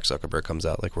Mark Zuckerberg comes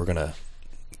out like, we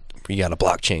got a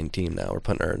blockchain team now. We're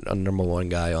putting our number one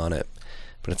guy on it.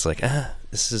 But it's like,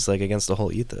 this is like against the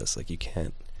whole ethos. Like, you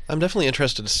can't. I'm definitely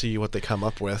interested to see what they come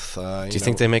up with. Do you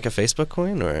think they make a Facebook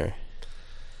coin, or?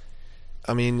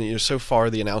 I mean, so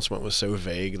far the announcement was so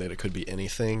vague that it could be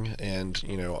anything, and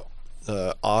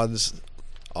the odds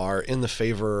are in the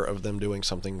favor of them doing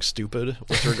something stupid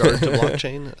with regard to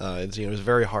blockchain. It's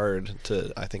very hard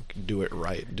to, I think, do it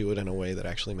right, do it in a way that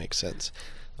actually makes sense.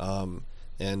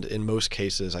 And in most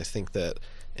cases, I think that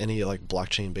any like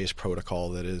blockchain-based protocol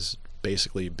that is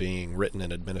basically being written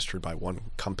and administered by one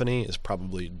company is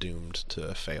probably doomed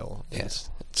to fail. Yes,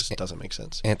 It just doesn't make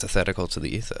sense. Antithetical to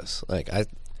the ethos. Like, I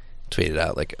tweeted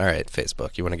out like, all right,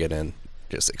 Facebook, you want to get in,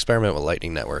 just experiment with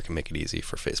Lightning Network and make it easy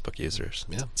for Facebook users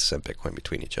to send Bitcoin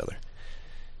between each other,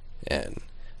 and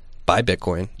buy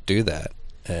Bitcoin, do that,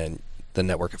 and the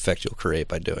network effect you'll create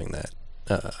by doing that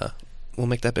will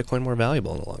make that Bitcoin more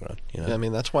valuable in the long run. Yeah, I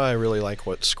mean, that's why I really like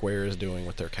what Square is doing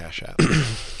with their Cash App.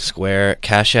 Square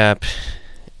Cash App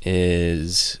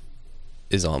is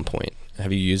on point.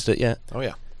 Have you used it yet? Oh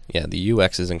yeah. Yeah, the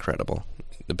UX is incredible.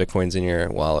 The Bitcoin's in your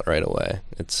wallet right away.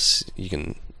 You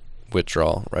can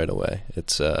withdraw right away. It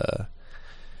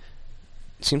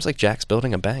seems like Jack's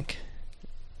building a bank,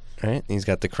 right? He's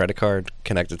got the credit card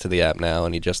connected to the app now,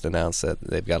 and he just announced that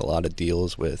they've got a lot of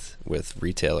deals with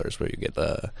retailers where you get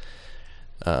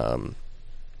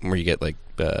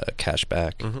cash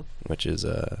back, which is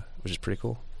pretty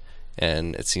cool.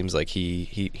 And it seems like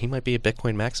he might be a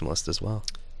Bitcoin maximalist as well.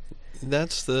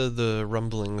 That's the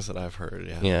rumblings that I've heard.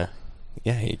 Yeah.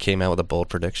 Yeah, he came out with a bold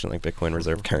prediction, like Bitcoin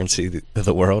reserve currency of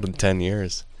the world in 10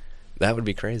 years. That would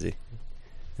be crazy.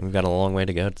 And we've got a long way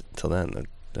to go till then.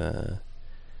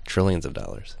 Trillions of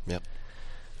dollars. Yep.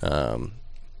 All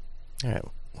right,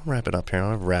 we'll wrap it up here.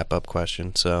 I'll have a wrap-up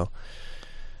question. So,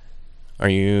 are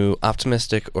you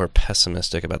optimistic or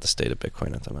pessimistic about the state of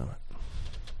Bitcoin at the moment?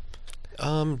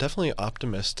 Definitely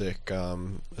optimistic,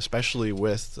 especially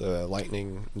with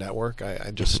Lightning Network.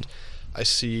 I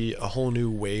see a whole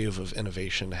new wave of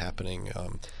innovation happening,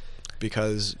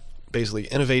 because basically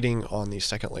innovating on these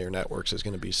second layer networks is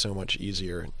going to be so much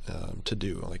easier to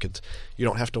do. Like, you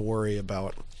don't have to worry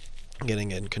about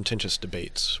getting in contentious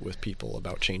debates with people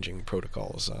about changing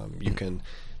protocols. You can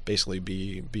basically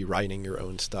be writing your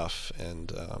own stuff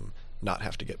and not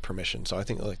have to get permission. So I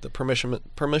think like the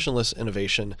permissionless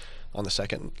innovation on the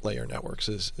second layer networks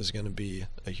is going to be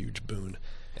a huge boon.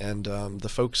 And the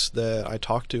folks that I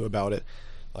talked to about it,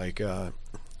 like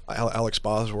Alex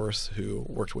Bosworth, who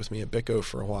worked with me at BitGo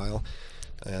for a while,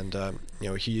 and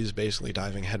he's basically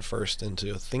diving headfirst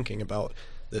into thinking about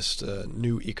this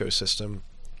new ecosystem.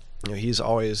 He's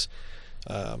always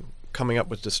coming up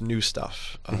with this new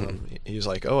stuff. He's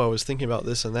like, I was thinking about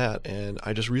this and that, and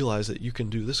I just realized that you can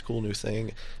do this cool new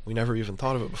thing. We never even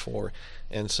thought of it before.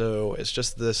 And so it's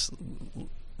just this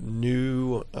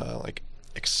new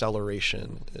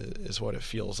acceleration is what it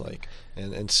feels like,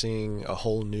 and seeing a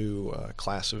whole new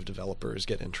class of developers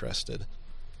get interested.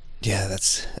 Yeah,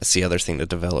 that's the other thing, the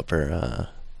developer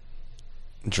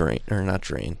not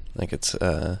drain. Like, it's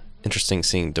interesting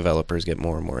seeing developers get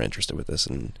more and more interested with this.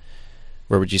 And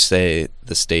where would you say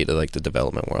the state of like the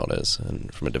development world is,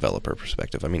 and from a developer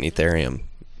perspective? I mean, Ethereum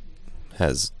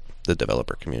has the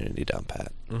developer community down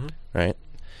pat, right?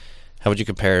 How would you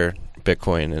compare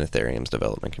Bitcoin and Ethereum's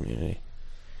development community?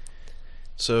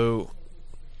 So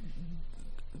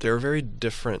there are very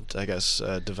different, I guess,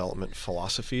 development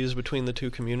philosophies between the two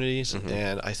communities,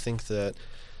 and I think that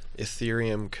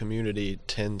Ethereum community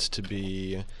tends to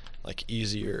be like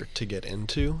easier to get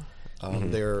into.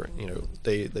 They're,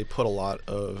 they put a lot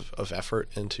of effort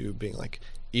into being like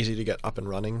easy to get up and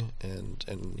running and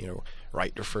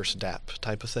write your first dApp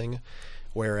type of thing,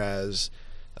 whereas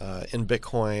in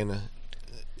Bitcoin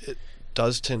it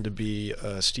does tend to be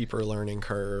a steeper learning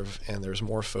curve, and there's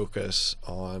more focus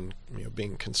on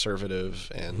being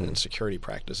conservative and security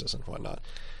practices and whatnot,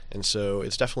 and so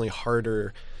it's definitely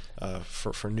harder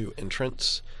for new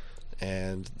entrants.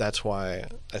 And that's why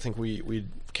I think we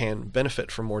can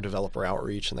benefit from more developer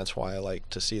outreach, and that's why I like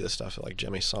to see the stuff that like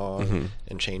Jimmy Song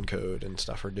and Chaincode and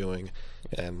stuff are doing.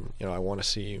 And I want to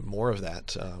see more of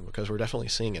that because we're definitely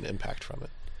seeing an impact from it.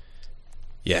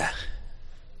 Yeah.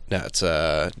 No, it's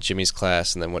Jimmy's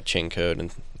class, and then what Chaincode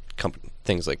and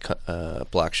things like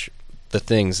the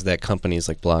things that companies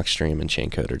like Blockstream and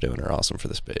Chaincode are doing are awesome for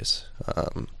the space.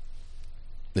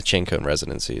 The Chaincode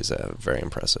residency is very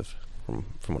impressive.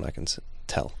 From what I can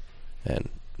tell, and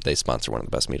they sponsor one of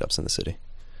the best meetups in the city.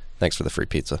 Thanks for the free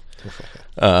pizza.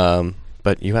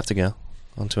 But you have to go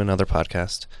on to another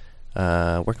podcast.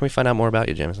 Where can we find out more about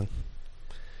you, Jameson?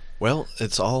 Well,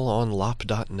 it's all on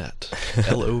lop.net,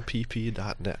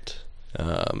 LOPP.net.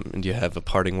 And do you have a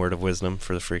parting word of wisdom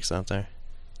for the freaks out there?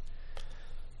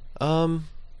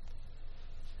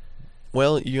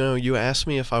 Well, you asked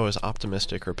me if I was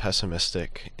optimistic or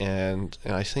pessimistic, and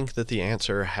I think that the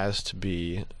answer has to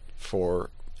be for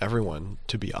everyone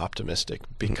to be optimistic,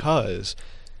 because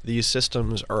these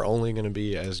systems are only going to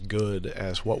be as good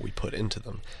as what we put into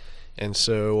them. And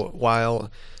so while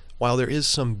there is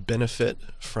some benefit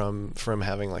from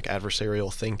having like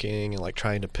adversarial thinking and like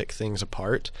trying to pick things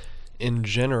apart, in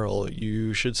general,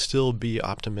 you should still be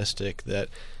optimistic that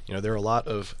there are a lot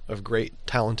of great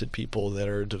talented people that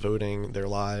are devoting their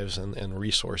lives and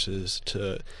resources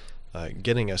to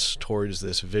getting us towards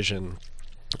this vision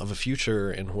of a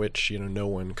future in which no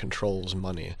one controls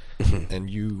money, and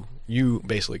you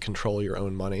basically control your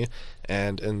own money,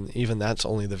 and even that's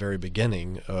only the very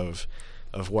beginning of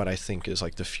what I think is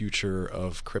like the future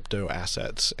of crypto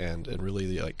assets and really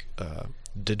the like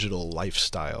digital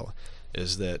lifestyle,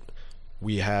 is that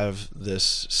we have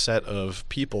this set of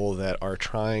people that are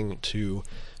trying to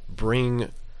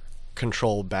bring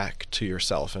control back to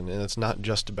yourself, and it's not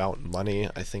just about money.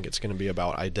 I think it's going to be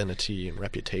about identity and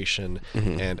reputation,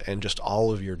 and just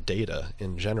all of your data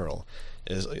in general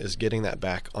is getting that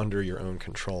back under your own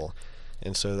control.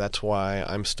 And so that's why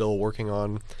I'm still working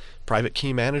on private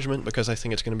key management, because I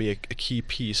think it's going to be a key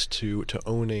piece to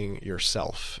owning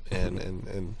yourself,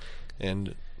 and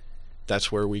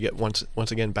that's where we get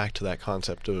once again back to that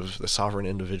concept of the sovereign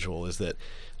individual, is that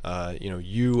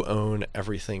you own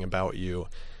everything about you,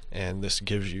 and this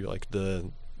gives you like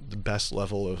the best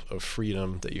level of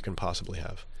freedom that you can possibly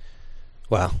have.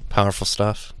 Wow, powerful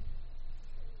stuff.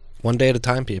 One day at a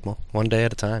time, people. One day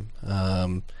at a time.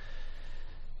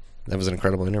 That was an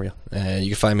incredible interview. You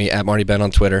can find me at Marty Ben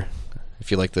on Twitter.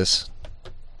 If you like this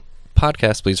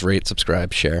podcast, please rate,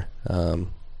 subscribe, share.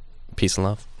 Peace and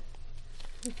love.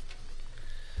 It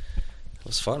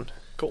was fun.